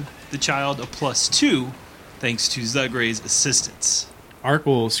giving the child a +2 thanks to Zugray's assistance. Ark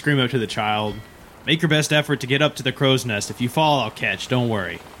will scream up to the child, "Make your best effort to get up to the crow's nest. If you fall, I'll catch. Don't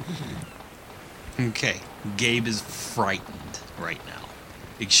worry." Okay. Gabe is frightened right now.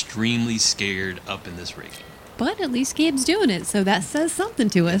 Extremely scared up in this rigging. But at least Gabe's doing it, so that says something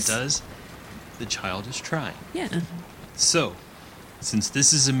to It us. does. The child is trying. Yeah. So, since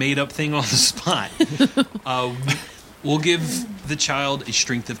this is a made-up thing on the spot, we'll give the child a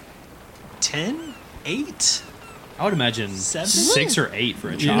strength of 10, 8. I would imagine 7? 6 or 8 for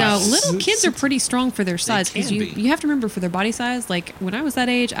a child. No, little kids are pretty strong for their size because can you be. have to remember for their body size. Like when I was that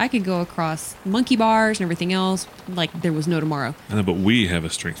age, I could go across monkey bars and everything else like there was no tomorrow. I know, but we have a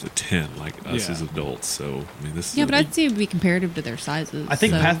strength of 10, like us Yeah. as adults. So, I mean, this is Yeah, but I'd say it would be comparative to their sizes. I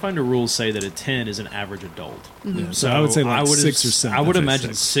think so. Pathfinder rules say that a 10 is an average adult. Yeah, so I would say like 6 or 7. I would I'd say imagine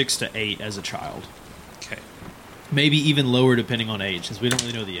 6. 6 to 8 as a child. Okay. Maybe even lower depending on age, since we don't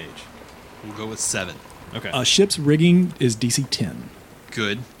really know the age. We'll go with 7. Okay. Ship's rigging is DC 10.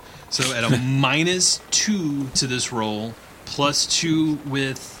 Good. So at a -2 to this roll, +2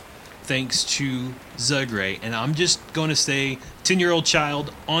 with thanks to Zugray, and I'm just going to say 10-year-old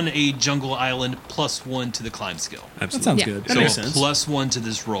child on a jungle island +1 to the climb skill. That Absolutely. sounds Yeah. good. That So makes a sense. +1 to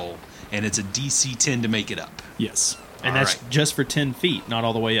this roll, and it's a DC 10 to make it up. Yes. and all that's right. just for 10 feet, not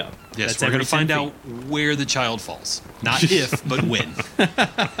all the way up. Yes, That's we're going every to find 10 out feet. where the child falls. Not if, but when,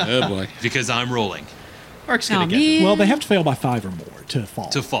 Oh boy. because I'm rolling Ark's Oh, gonna get it. man. Well, they have to fail by 5 or more to fall.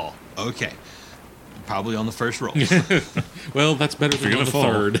 to fall. Okay. Probably on the first roll. Well, that's better If you're than on going to the fall.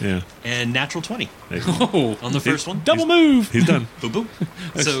 third. Yeah. And natural 20 There you go. Oh, on the first one. Double move! He's done. Boop,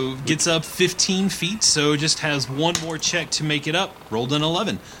 boop. So gets up 15 feet, so just has one more check to make it up. Rolled an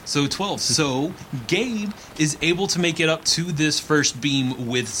 11, so 12. So Gabe is able to make it up to this first beam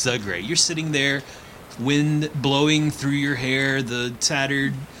with Zugray. You're sitting there, wind blowing through your hair, the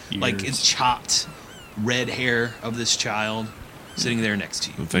tattered, like Ears. it's chopped red hair of this child sitting there next to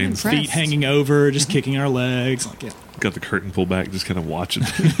you. Thane's impressed. Feet hanging over, just kicking our legs. Like, yeah. got the curtain pulled back, just kind of watching.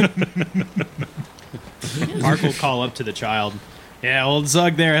 Ark will call up to the child. "Yeah, old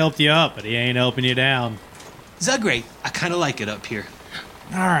Zug there helped you up, but he ain't helping you down." Zugray, I kind of like it up here.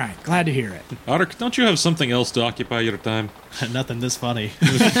 All right, glad to hear it. Otter, don't you have something else to occupy your time? Nothing this funny.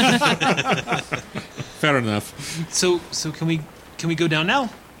 Fair enough. So can we go down now?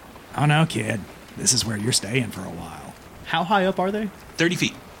 Oh no, kid. This is where you're staying for a while. How high up are they? 30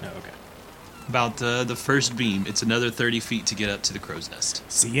 feet. No, okay. About the first beam. It's another 30 feet to get up to the crow's nest.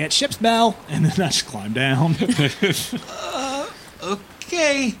 See you at ship's bell. And then I just climb down.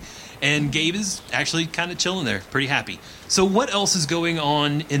 Okay. And Gabe is actually kind of chilling there, pretty happy. So what else is going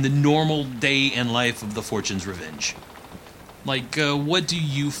on in the normal day and life of the Fortune's Revenge? Like, what do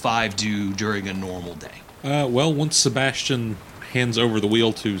you 5 do during a normal day? Well, once Sebastian hands over the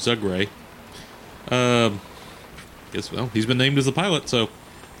wheel to Zugray, guess, well, he's been named as the pilot, so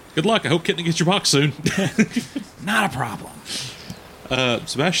good luck. I hope Kitten gets your box soon. Not a problem.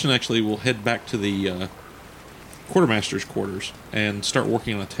 Sebastian actually will head back to the quartermaster's quarters and start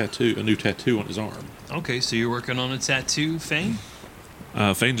working on a new tattoo on his arm. Okay, so you're working on a tattoo, Fane?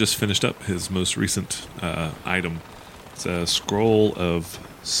 Fane just finished up his most recent item. It's a scroll of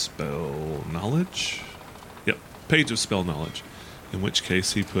spell knowledge. Yep, page of spell knowledge. In which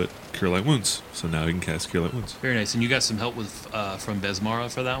case he put Cure Light Wounds, so now he can cast Cure Light Wounds. Very nice. And you got some help with from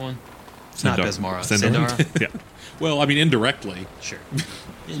Besmara for that one? Not Sandar- Besmara. Sandar- Sandara? yeah, Well, I mean, indirectly. Sure.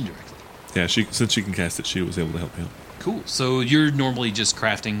 Indirectly. yeah. Since she can cast it, she was able to help him. Cool. So you're normally just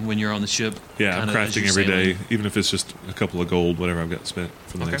crafting when you're on the ship? Yeah, I'm kinda as crafting you're every sailing? day, even if it's just a couple of gold, whatever I've got spent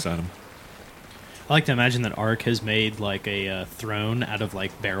for the Okay. next item. I like to imagine that Ark has made like a throne out of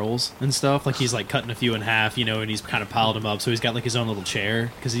like barrels and stuff. Like he's like cutting a few in half, and he's kind of piled them up. So he's got like his own little chair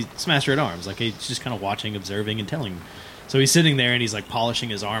because he's Master at Arms. Like he's just kind of watching, observing, and telling. So he's sitting there and he's like polishing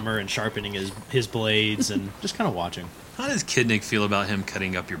his armor and sharpening his blades and just kind of watching. How does Kidnick feel about him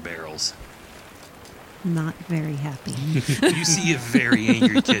cutting up your barrels? Not very happy. You see a very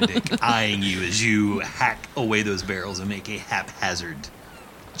angry Kidnick eyeing you as you hack away those barrels and make a haphazard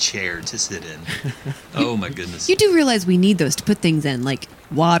chair to sit in. Oh my goodness. You do realize we need those to put things in, like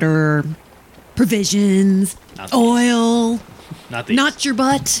water, provisions, Not these. oil, Not these. not your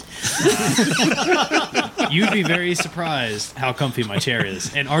butt. You'd be very surprised how comfy my chair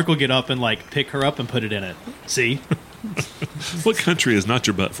is. And Ark will get up and like pick her up and put it in it. See? What country is not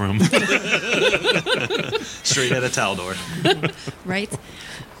your butt from? Straight out of Taldor. Right?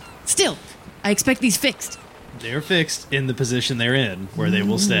 Still, I expect these fixed. They're fixed in the position they're in, where they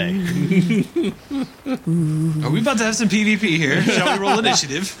will stay. Are we about to have some PvP here? Shall we roll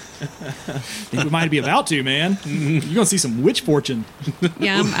initiative? I think we might be about to, man. You're going to see some witch fortune.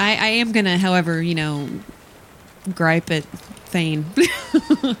 Yeah, I am gonna, however, gripe at Thane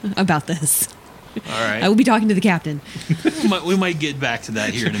about this. All right. I will be talking to the captain. We might get back to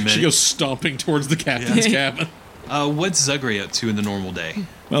that here in a minute. She goes stomping towards the captain's cabin. What's Zugray up to in the normal day?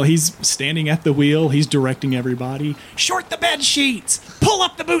 Well, he's standing at the wheel. He's directing everybody. Short the bed sheets. Pull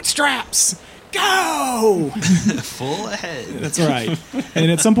up the bootstraps. Go! Full ahead. That's right. And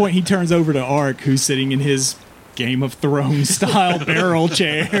at some point, he turns over to Ark, who's sitting in his Game of Thrones style barrel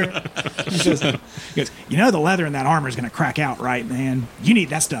chair. He goes, the leather in that armor is going to crack out, right, man? You need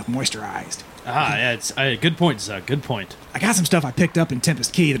that stuff moisturized. Yeah, it's good point, Zug. Good point. I got some stuff I picked up in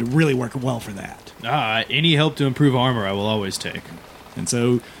Tempest Key that would really work well for that. Any help to improve armor, I will always take. And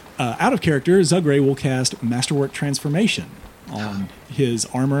so, out of character, Zugray will cast Masterwork Transformation on his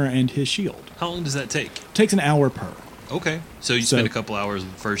armor and his shield. How long does that take? Takes an hour per. Okay. So you spend a couple hours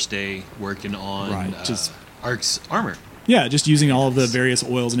the first day working on just Ark's armor. Yeah, just using all of the various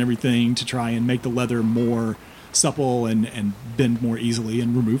oils and everything to try and make the leather more supple and bend more easily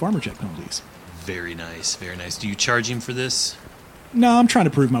and remove armor check penalties. Very nice, very nice. Do you charge him for this? No, I'm trying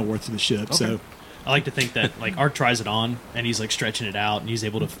to prove my worth to the ship, Okay. so... I like to think that Ark tries it on and he's stretching it out and he's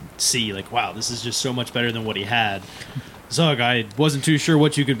able to see wow, this is just so much better than what he had. Zug, I wasn't too sure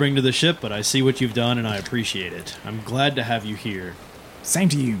what you could bring to the ship, but I see what you've done and I appreciate it. I'm glad to have you here. Same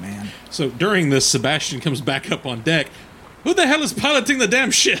to you, man. So during this, Sebastian comes back up on deck. Who the hell is piloting the damn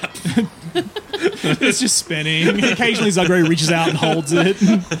ship? It's just spinning. Occasionally Zugray reaches out and holds it.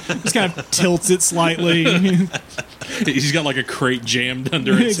 Just kind of tilts it slightly. He's got a crate jammed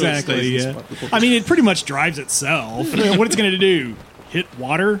under it. Exactly, so it stays in yeah. spot. I mean, it pretty much drives itself. What it's going to do? Hit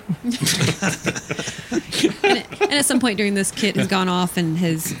water? And at some point during this, Kit has gone off and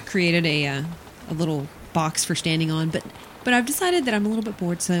has created a little box for standing on. But I've decided that I'm a little bit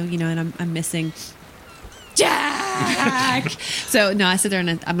bored, so and I'm missing Jack. So no, I sit there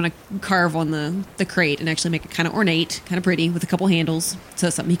and I'm going to carve on the crate and actually make it kind of ornate, kind of pretty, with a couple handles, so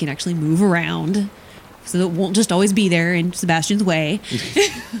it's something he can actually move around. So it won't just always be there in Sebastian's way.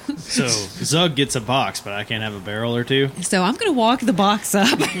 So Zug gets a box, but I can't have a barrel or two. So I'm going to walk the box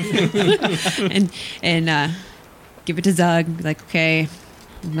up and give it to Zug. Like, okay,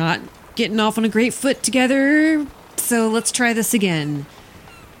 I'm not getting off on a great foot together, so let's try this again.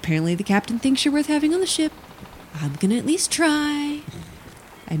 Apparently the captain thinks you're worth having on the ship. I'm going to at least try.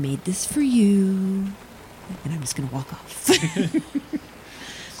 I made this for you. And I'm just going to walk off.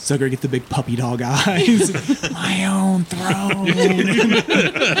 Zugray gets the big puppy dog eyes. My own throne.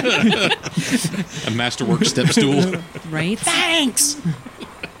 A masterwork step stool. Right? Thanks.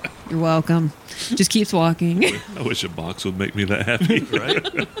 You're welcome. Just keeps walking. I wish a box would make me that happy, right?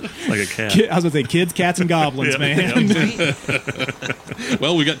 Like a cat. I was going to say kids, cats, and goblins, man.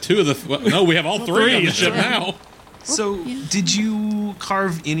 Well, we got two of the... no, we have all three on the ship now. So, did you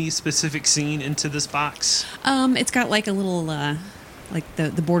carve any specific scene into this box? It's got a little,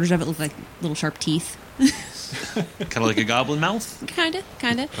 the borders of it look like little sharp teeth. Kind of like a goblin mouth? Kinda.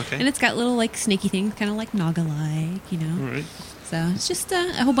 Okay. And it's got little, snaky things, kind of like Naga-like, All right. So it's just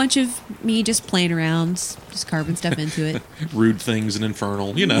a whole bunch of me just playing around, just carving stuff into it. Rude things and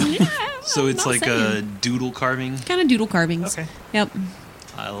infernal, Yeah, So it's like a doodle carving? kind of doodle carvings. Okay. Yep.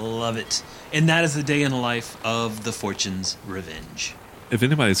 I love it. And that is the day in the life of the Fortune's Revenge. If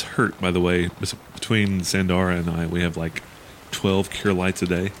anybody's hurt, by the way, between Sandara and I, we have 12 cure lights a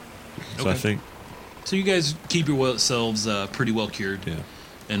day. So I Okay. think, So you guys keep yourselves pretty well cured yeah.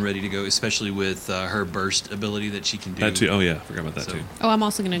 and ready to go, especially with her burst ability that she can do. That too. Oh, yeah. I forgot about that So- too. Oh, I'm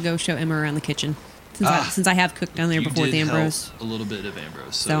also going to go show Emma around the kitchen. Since I have cooked down there You before did with Ambrose. help a little bit of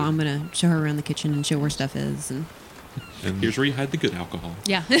Ambrose. So I'm going to show her around the kitchen and show where stuff is. And And Here's where you hide the good alcohol.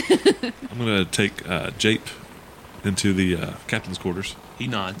 yeah. I'm going to take Jape into the captain's quarters. He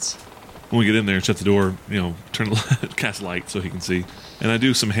nods. When we get in there and shut the door, turn the cast light so he can see. And I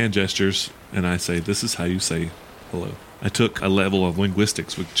do some hand gestures, and I say, "This is how you say hello." I took a level of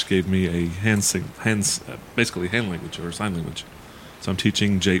linguistics, which gave me a basically hand language or sign language. So I'm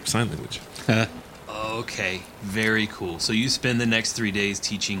teaching Jape sign language. Okay, very cool. So you spend the next 3 days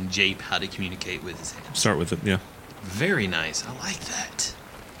teaching Jape how to communicate with his hands. Start with it, yeah. Very nice. I like that.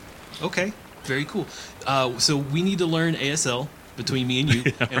 Okay, very cool. So we need to learn ASL between me and you,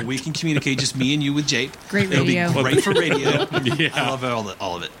 and we can communicate just me and you with Jape. Great It'll radio. be great for radio. Yeah. I love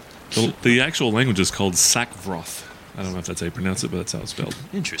all of it. The actual language is called Sakvroth. I don't know if that's how you pronounce it, but that's how it's spelled.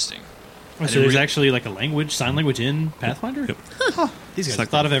 Interesting. So there's actually a language, sign language in Pathfinder? Yep. These guys Like-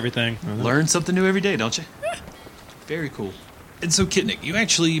 thought of everything. Learn something new every day, don't you? Very cool. And so, Kitnick, you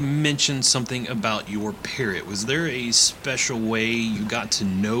actually mentioned something about your parrot. Was there a special way you got to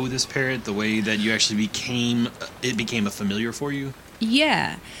know this parrot? The way that you actually became a familiar for you?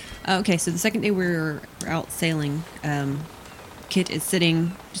 Yeah. Okay, so the second day we were out sailing, Kit is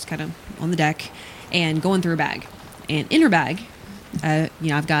sitting just kind of on the deck and going through her bag. And in her bag,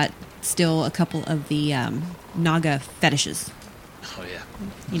 I've got still a couple of the Naga fetishes. Oh, yeah.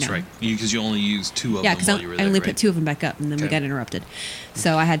 You That's know. right. Because you only used 2 of Yeah, them because while you were I there, only right? put 2 of them back up, and then we Okay. got interrupted.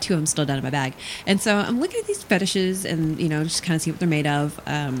 So I had 2 of them still down in my bag. And so I'm looking at these fetishes and, just kind of see what they're made of.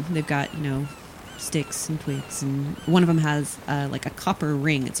 They've got, sticks and twigs. And one of them has, like a copper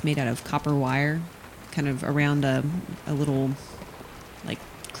ring. It's made out of copper wire, kind of around a little, like,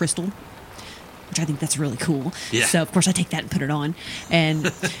 crystal, which I think that's really cool. Yeah. So, of course, I take that and put it on.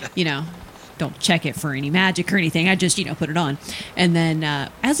 And, don't check it for any magic or anything. I just, put it on. And then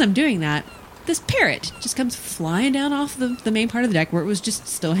as I'm doing that, this parrot just comes flying down off the main part of the deck where it was just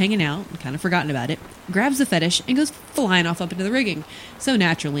still hanging out and kind of forgotten about it, grabs the fetish, and goes flying off up into the rigging. So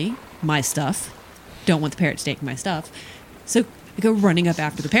naturally, my stuff, don't want the parrot taking my stuff. So I go running up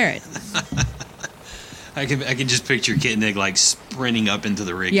after the parrot. I can just picture Kitnick like sprinting up into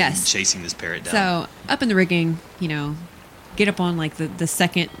the rig Yes. and chasing this parrot down. So up in the rigging, get up on like the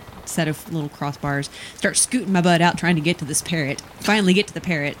second set of little crossbars, start scooting my butt out trying to get to this parrot. Finally get to the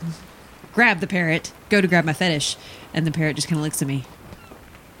parrot, grab the parrot, go to grab my fetish, and the parrot just kind of looks at me.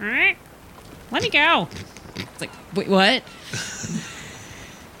 All right, let me go. It's like, wait, what?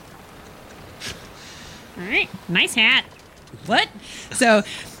 All right, nice hat. What? So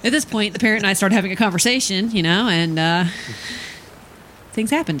at this point, the parrot and I started having a conversation, and things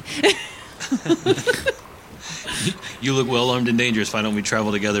happened. You look well armed and dangerous. Why don't we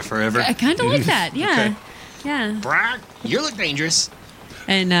travel together forever? I kind of like that. Yeah. Okay. Yeah. Brock, you look dangerous.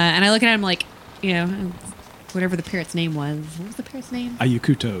 And I look at him like, whatever the parrot's name was. What was the parrot's name?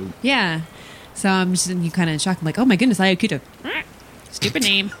 Ayakuto. Yeah. So I'm just kind of in shock. I'm like, oh my goodness, Ayakuto. Stupid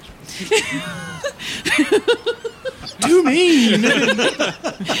name. Too mean.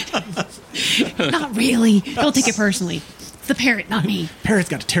 Not really. Don't take it personally. It's the parrot, not me. Parrot's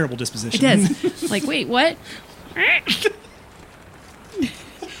got a terrible It disposition. does. Like, wait, what?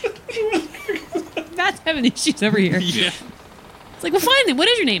 Matt's having issues over here. Yeah. It's like, well, fine then. What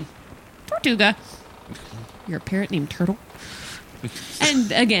is your name? Tortuga. You're a parrot named Turtle? And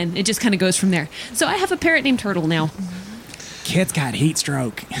again, it just kind of goes from there. So I have a parrot named Turtle now. Kit's got heat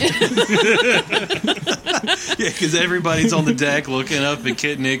stroke. Yeah, because everybody's on the deck looking up at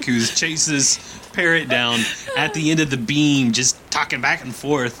Kitnick, who's chases parrot down at the end of the beam, just talking back and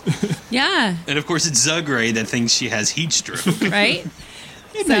forth. Yeah, And of course, it's Zugray that thinks she has heat stroke. right?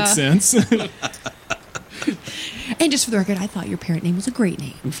 It So- makes sense. And just for the record, I thought your parrot name was a great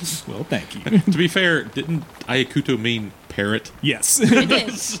name. Well, thank you. To be fair, didn't Ayakuto mean parrot Yes. It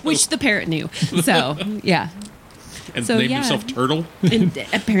did, which the parrot knew. So, yeah. and So, named yeah. himself Turtle? And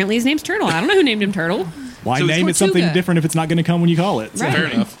apparently his name's Turtle. I don't know who named him Turtle. Why So it's name it something Tortuga. different if it's not going to come when you call it? So- Right. Fair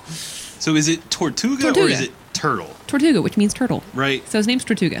enough. So is it Tortuga, or Tortuga. is it Turtle? Tortuga, which means turtle. Right. So his name's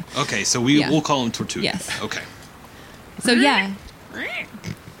Tortuga. Okay, so Yeah. we'll call him Tortuga. Yes. Okay. So, yeah.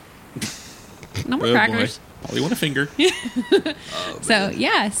 No more Oh, crackers. boy. Probably want a finger. So,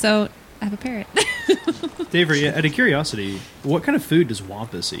 yeah. So I have a parrot. Dave, out of curiosity, what kind of food does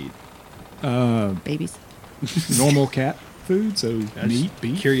Wampus eat? Babies. Normal cat food, so I was meat,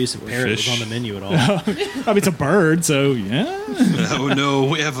 beef. Curious if parrot fish. was on the menu at all. I mean, it's a bird, so yeah. Oh no,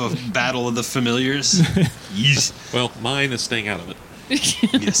 we have a battle of the familiars. Yes. Well, mine is staying out of it.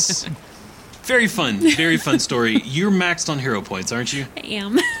 Yes. Very fun story. You're maxed on hero points, aren't you? I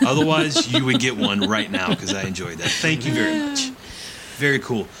am. Otherwise, you would get one right now because I enjoyed that. Thank you very much. Very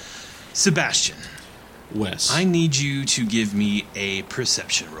cool. Sebastian, Wes. I need you to give me a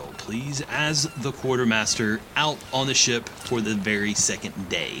perception roll, please, as the quartermaster out on the ship for the very second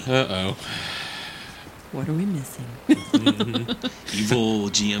day. Uh-oh. What are we missing? Evil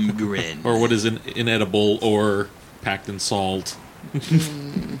GM Grin. Or what is inedible or packed in salt.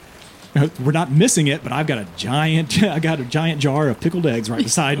 We're not missing it, but I got a giant jar of pickled eggs right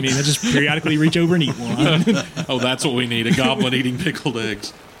beside me, and I just periodically reach over and eat one. Oh, that's what we need. A goblin eating pickled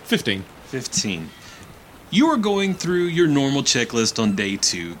eggs. 15. 15. You are going through your normal checklist on day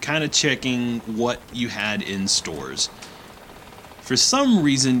 2, kind of checking what you had in stores. For some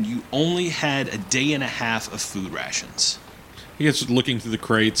reason, you only had a day and a half of food rations. He gets looking through the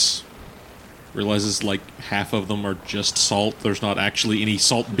crates, realizes like half of them are just salt. There's not actually any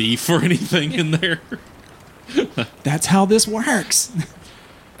salt beef or anything in there. That's how this works.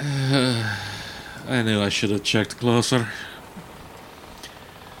 I knew I should have checked closer.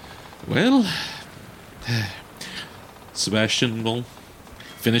 Well, Sebastian will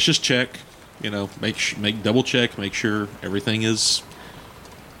finish his check. Make double check, make sure everything is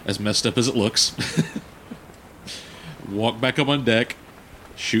as messed up as it looks. Walk back up on deck,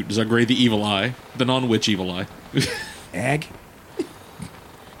 shoot Zugray the evil eye, the non-witch evil eye. Egg.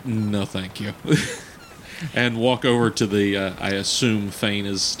 No, thank you. And walk over to the. I assume Fane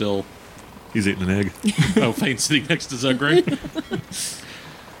is still. He's eating an egg. Oh, Fane's sitting next to Zugray.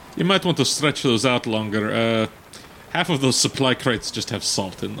 You might want to stretch those out longer. Half of those supply crates just have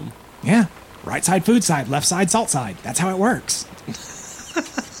salt in them. Yeah. Right side food side, left side salt side. That's how it works.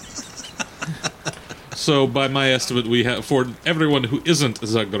 So, by my estimate, we have for everyone who isn't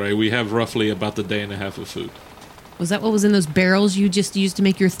Zugray, we have roughly about a day and a half of food. Was that what was in those barrels you just used to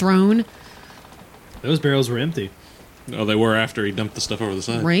make your throne? Those barrels were empty. Oh, they were after he dumped the stuff over the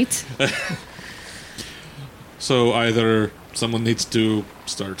side. Right? So either someone needs to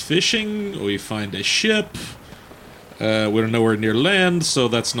start fishing, or we find a ship. We're nowhere near land, so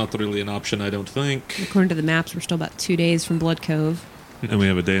that's not really an option, I don't think. According to the maps, we're still about 2 days from Blood Cove. And we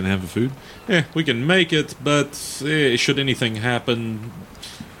have a day and a half of food. Yeah, we can make it, but should anything happen,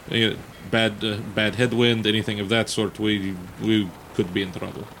 bad headwind, anything of that sort, we could be in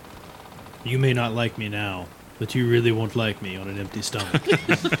trouble. You may not like me now, but you really won't like me on an empty stomach.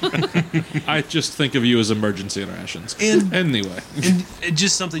 I just think of you as emergency rations. And- Anyway. And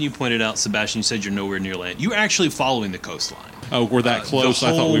just something you pointed out, Sebastian. You said you're nowhere near land. You're actually following the coastline. Oh, we're that close? The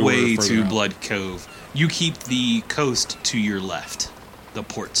whole I thought we were way further to out. Blood Cove. You keep the coast to your left, the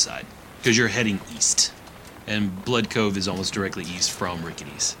port side, because you're heading east, and Blood Cove is almost directly east from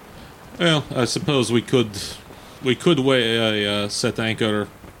Rickety's. Well, I suppose we could set anchor,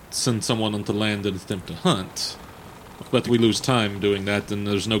 send someone onto land and attempt to hunt, but we lose time doing that, and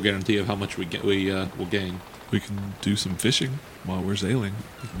there's no guarantee of how much we will gain. We can do some fishing while we're sailing.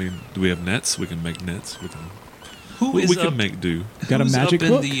 I mean, do we have nets? We can make nets. We can make do. Got a Who's magic up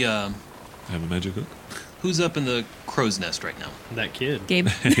hook? in the Have a magic hook. Who's up in the crow's nest right now? That kid. Gabe?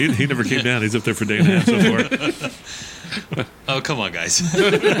 he never came down. He's up there for a day and a half so far. Oh, come on, guys.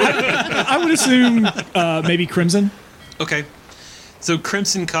 I would assume maybe Crimson. Okay. So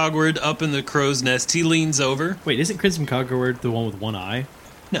Crimson Cogward up in the crow's nest. He leans over. Wait, isn't Crimson Cogward the one with one eye?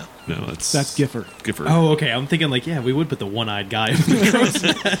 No. No, that's Gifford. Gifford. Oh, okay. I'm thinking like, yeah, we would put the one-eyed guy in the crow's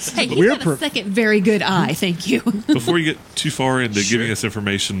nest. Hey, he's We're got a second very good eye, thank you. Before you get too far into giving us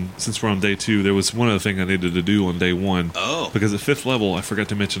information, since we're on day 2, there was one other thing I needed to do on day 1. Oh. Because at 5th level, I forgot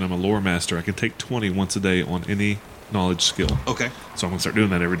to mention I'm a lore master. I can take 20 once a day on any knowledge skill. Okay. So I'm going to start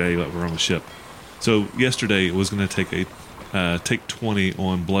doing that every day that we're on the ship. So yesterday, it was going to take 20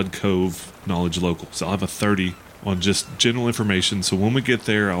 on Blood Cove knowledge local. So I'll have a 30 on just general information. So when we get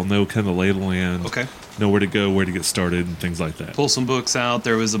there, I'll know kind of the lay of the land. Okay. Know where to go, where to get started, and things like that. Pull some books out.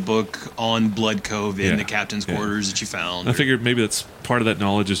 There was a book on Blood Cove in Yeah. the captain's Yeah. quarters that you found. I figured maybe that's part of that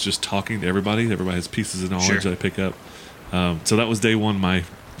knowledge is just talking to everybody. Everybody has pieces of knowledge Sure. that I pick up. So that was day 1, my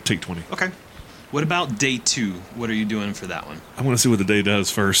take 20. Okay. What about day 2? What are you doing for that one? I want to see what the day does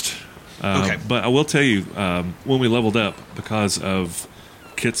first. Okay. But I will tell you, when we leveled up, because of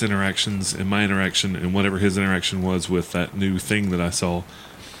Kit's interactions and my interaction and whatever his interaction was with that new thing that I saw,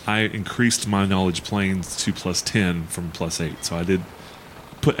 I increased my knowledge planes to +10 from +8. So I did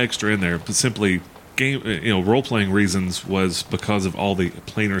put extra in there, but simply role-playing reasons was because of all the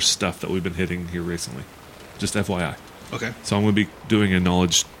planar stuff that we've been hitting here recently. Just FYI. Okay. So I'm going to be doing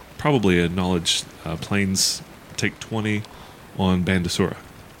probably a knowledge planes take 20 on Bandasura.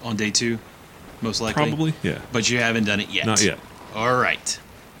 On day 2, most likely? Probably, yeah. But you haven't done it yet. Not yet. All right.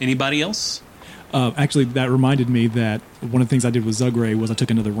 Anybody else? Actually, that reminded me that one of the things I did with Zugray was I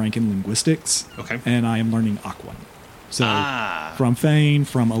took another rank in linguistics. Okay. And I am learning Aquan. So from Fane,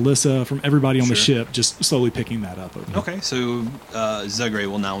 from Alyssa, from everybody on the Sure. ship, just slowly picking that up. Okay, so Zugray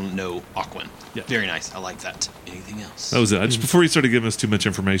will now know Aquan. Yeah. Very nice. I like that. Anything else? That was it. Before you started giving us too much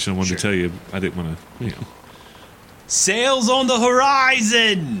information, I wanted Sure. to tell you I didn't want to, Sails on the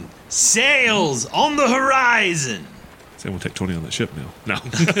horizon! Sails on the horizon! say we'll take 20 on that ship now. No.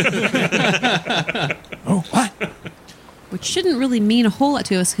 Oh, what? Which shouldn't really mean a whole lot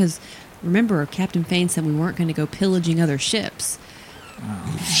to us because remember, Captain Fane said we weren't going to go pillaging other ships.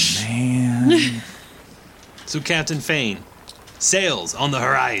 Man. So, Captain Fane, sails on the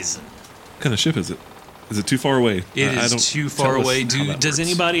horizon. What kind of ship is it? Is it too far away? It I is don't- too tell far us away. how that Does works.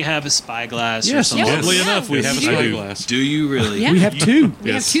 anybody have a spyglass or Yes, something? oddly Yes. enough, we Yes, have a you do. spyglass. Do you really? Yeah. We have two.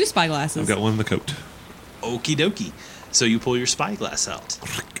 We Yes. have 2 spyglasses. I've got one in the coat. Okie dokie. So you pull your spyglass out,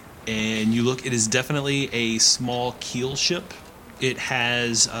 and you look. It is definitely a small keel ship. It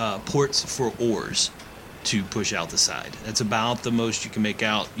has ports for oars to push out the side. That's about the most you can make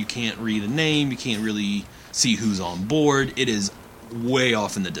out. You can't read a name. You can't really see who's on board. It is way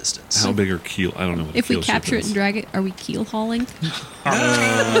off in the distance. How big are keel? I don't know. What If a we keel ship capture it is. and drag it, are we keel hauling?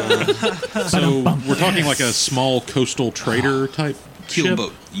 So we're talking like a small coastal trader type Keel ship?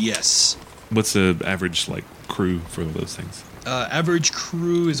 boat, yes. What's the average like crew for those things? Average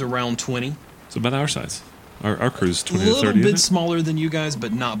crew is around 20. It's about our size. Our crew's A 20 to little 30. bit isn't it? smaller than you guys,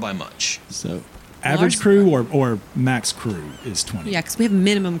 but not by much. So average crew or max crew is 20. Yeah, because we have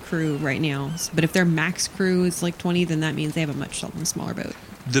minimum crew right now. But if their max crew is like 20, then that means they have a much smaller boat.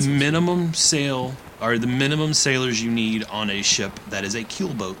 The minimum sail or the minimum sailors you need on a ship that is a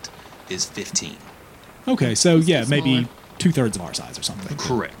keel boat is 15. Okay, so yeah, still maybe smaller. 2/3 of our size or something.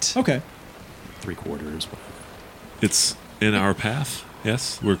 Correct. Okay. 3/4. It's in our path.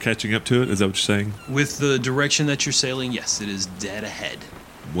 Yes, we're catching up to it. Is that what you're saying? With the direction that you're sailing, yes, it is dead ahead.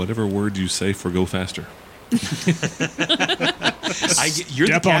 Whatever word you say for go faster. You're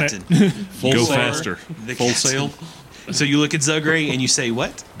Step the on it. captain. Full Go sail. faster. The Full captain. sail. So you look at Zugray and you say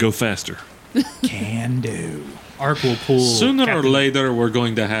what? Go faster. Can do. Ark will pull. Sooner or Captain- later, we're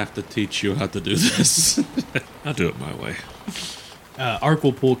going to have to teach you how to do this. I'll do it my way. Ark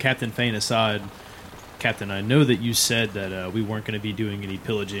will pull Captain Fane aside. Captain, I know that you said that we weren't going to be doing any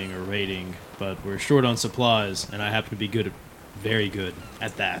pillaging or raiding, but we're short on supplies, and I happen to be very good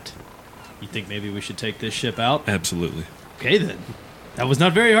at that. You think maybe we should take this ship out? Absolutely. Okay, then. That was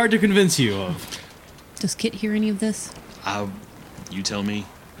not very hard to convince you of. Does Kit hear any of this? You tell me.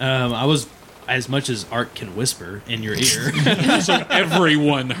 I was, as much as Ark can whisper in your ear. So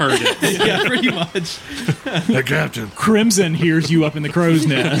everyone heard it. Yeah, pretty much. The captain. Crimson hears you up in the crow's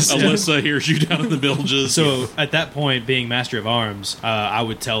nest. Alyssa hears you down in the bilges. So at that point, being master of arms, I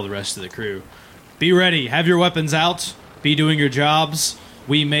would tell the rest of the crew, be ready, have your weapons out, be doing your jobs.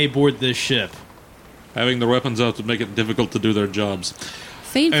 We may board this ship. having their weapons out to make it difficult to do their jobs.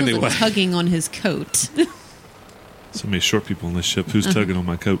 Fane feels Anyway. like tugging on his coat. So many short people on this ship. Who's tugging on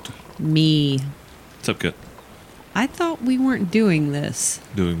my coat? Me. What's up, Kit? I thought we weren't doing this.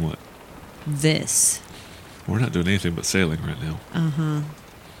 Doing what? This. We're not doing anything but sailing right now.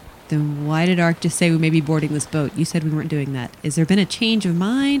 Then why did Ark just say we may be boarding this boat? You said we weren't doing that. Has there been a change of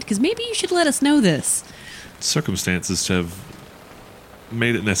mind? Because maybe you should let us know this. Circumstances have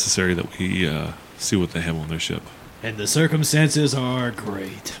made it necessary that we see what they have on their ship. And the circumstances are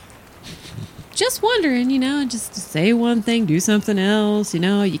great. Just wondering, just say one thing, do something else. You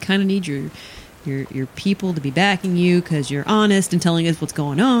kind of need your people to be backing you because you're honest and telling us what's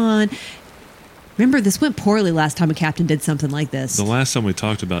going on. Remember, this went poorly last time a captain did something like this. The last time we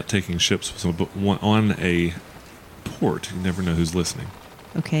talked about taking ships was on a port. You never know who's listening.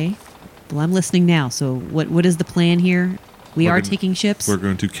 Okay. Well, I'm listening now. So what is the plan here? We We're are gonna- taking ships? We're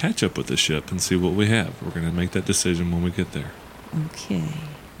going to catch up with the ship and see what we have. We're going to make that decision when we get there. Okay.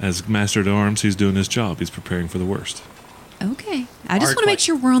 As Master at Arms, he's doing his job. He's preparing for the worst. Okay. I just Ark, want to make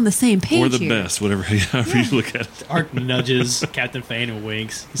sure we're on the same page Or the here. best, whatever however you look at it. Ark nudges Captain Fane and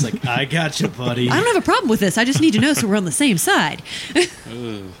winks. He's like, I got you, buddy. I don't have a problem with this. I just need to know so we're on the same side.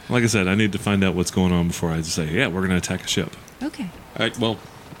 Like I said, I need to find out what's going on before I say, yeah, we're going to attack a ship. Okay. All right, well,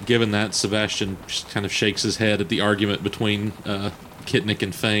 given that, Sebastian just kind of shakes his head at the argument between Kitnick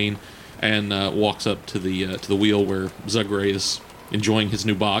and Fane and walks up to the wheel where Zugray is enjoying his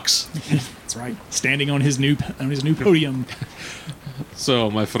new box. That's right. Standing on his new podium.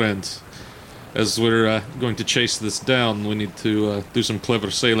 So, my friend, as we're going to chase this down, we need to do some clever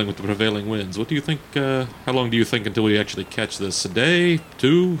sailing with the prevailing winds. What do you think? How long do you think until we actually catch this? A day?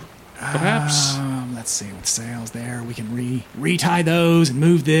 Two? Perhaps? Let's see what sails there. We can retie those and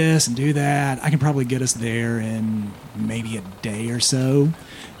move this and do that. I can probably get us there in maybe a day or so.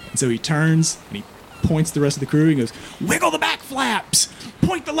 And so he turns and he points the rest of the crew and goes, wiggle the back flaps,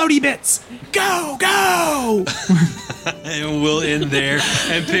 point the loady bits, go, go. And we'll end there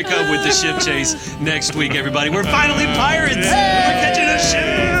and pick up with the ship chase next week, everybody. We're finally pirates! We're catching a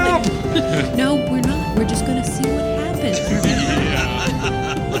ship! No, we're not. We're just going to see what happens.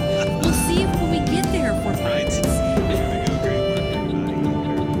 We'll see if when we get there if we're pirates.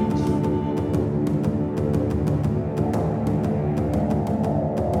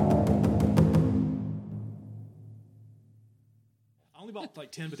 I only bought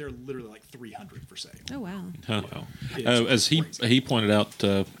like 10, but they're literally like 300 for sale. Oh, wow. Huh. Wow. As he pointed out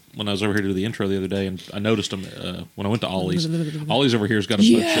when I was over here to do the intro the other day, and I noticed him when I went to Ollie's. Ollie's over here's got a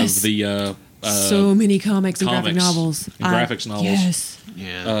Yes. bunch of the So many comics and graphic comics novels. and graphics novels. Yes.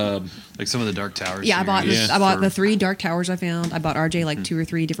 Yeah. Like some of the Dark Towers. Yeah, I bought series I bought for- the 3 Dark Towers I found. I bought RJ like 2 or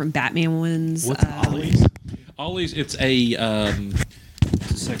 3 different Batman ones. What's Ollie's? Ollie's. It's a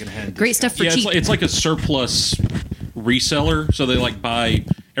secondhand. Great stuff for yeah. cheap. It's like a surplus reseller. So they like buy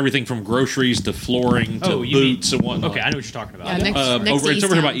everything from groceries to flooring to boots and whatnot. Okay, I know what you're talking about. Yeah, next to It's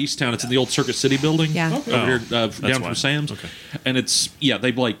over here Easttown. by Easttown. It's in the old Circuit City building. Yeah. Over here down why. from Sam's. Okay. And it's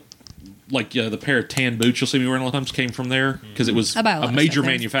they the pair of tan boots you'll see me wearing a lot of times came from there because it was I buy a lot a of major stuff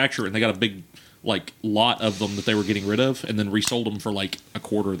there. manufacturer and they got a big lot of them that they were getting rid of and then resold them for like a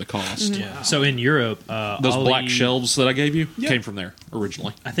quarter of the cost. Yeah. So in Europe, Those Ali- black shelves that I gave you came from there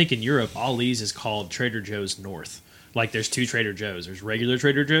originally. I think in Europe, Ollie's is called Trader Joe's North. Like there's two Trader Joe's. There's regular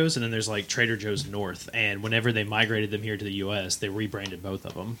Trader Joe's, and then there's like Trader Joe's North. And whenever they migrated them here to the U.S., they rebranded both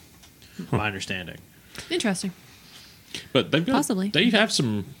of them. My understanding. Interesting. But they've got, Possibly. they have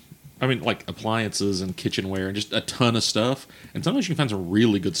some, like appliances and kitchenware and just a ton of stuff. And sometimes you can find some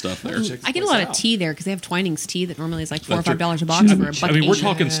really good stuff there. I get a lot of tea there because they have Twinings tea that normally is like $4 or $5 a box for a buck. I mean, we're each.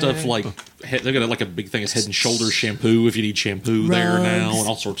 talking stuff like they've got like a big thing of Head and Shoulders shampoo if you need shampoo there Rugs. now and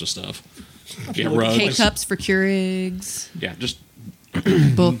all sorts of stuff. Yeah, rugs. K-cups for Keurigs, Yeah, just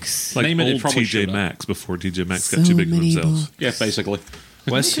books. Like Name it, it old probably TJ showed up. Maxx before TJ Maxx So got too big for many themselves. books. yeah, basically.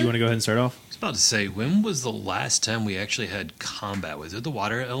 Wes, you want to go ahead and start off? I was about to say, when was the last time we actually had combat? Was it the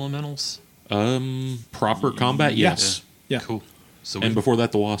water elementals? Proper combat, yes. Yeah. Cool. So And before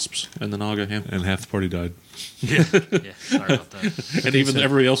that, the Wasps and the Naga. Yeah. And half the party died. yeah, sorry about that. And even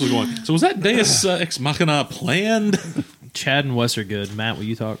everybody else was going, so was that Deus Ex Machina planned? Chad and Wes are good. Matt, will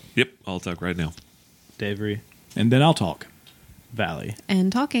you talk? Yep, I'll talk right now. Davery, And then I'll talk. Valley.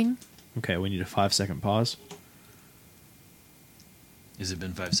 And talking. Okay, we need a 5-second pause. Has it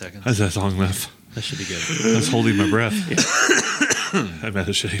been 5 seconds? How's that long enough? That should be good. I was holding my breath. I'm out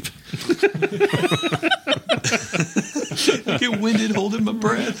of shape. I get winded holding my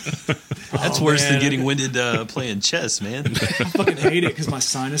breath. That's worse than getting winded playing chess, man. I fucking hate it because my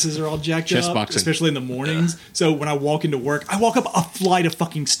sinuses are all jacked Chest up, boxing. especially in the mornings. So when I walk into work, I walk up a flight of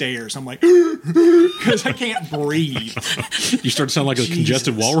fucking stairs. I'm like, because I can't breathe. You start to sound like a Jesus.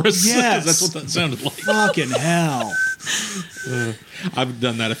 congested walrus? Yes. That's what that sounded like. Fucking hell. I've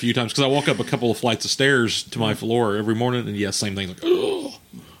done that a few times because I walk up a couple of flights of stairs to my floor every morning, and yes, same thing. Like, ugh.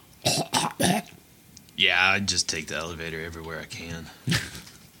 Yeah, I just take the elevator everywhere I can.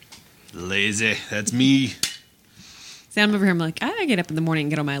 Lazy. That's me. See, I'm over here. I'm like, I get up in the morning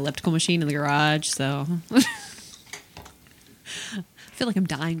and get on my elliptical machine in the garage. So I feel like I'm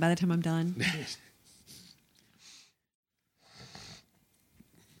dying by the time I'm done.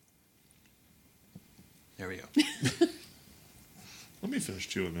 There we go. Let me finish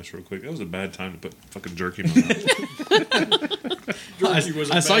chewing this real quick. That was a bad time to put fucking jerky in my mouth.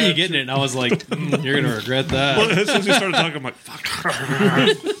 I saw you getting it, and I was like, you're going to regret that. Well, as soon as you started talking, I'm like, fuck.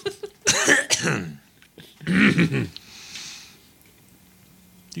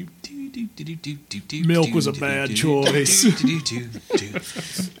 Milk was a bad choice. You can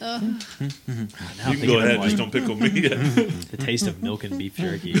go ahead, just don't pick on me yet. The taste of milk and beef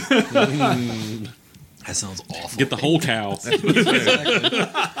jerky. That sounds awful. Get the whole cow.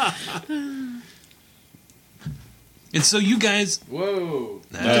 And so you guys, Whoa.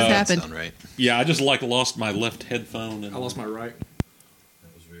 that just doesn't happened? sound right. Yeah, I just lost my left headphone. And I lost my right.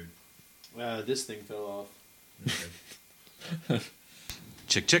 This thing fell off.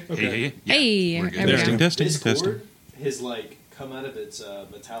 Check. Hey, hey. Hey, we're good. there we Testing, go. testing, This testing. cord has like come out of its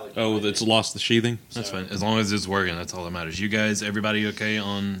metallic. Oh, it's lost the sheathing? That's fine. As long as it's working, that's all that matters. You guys, everybody okay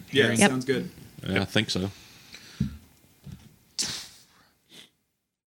on Yeah, hearing? Yep. sounds good. Yeah, I think so.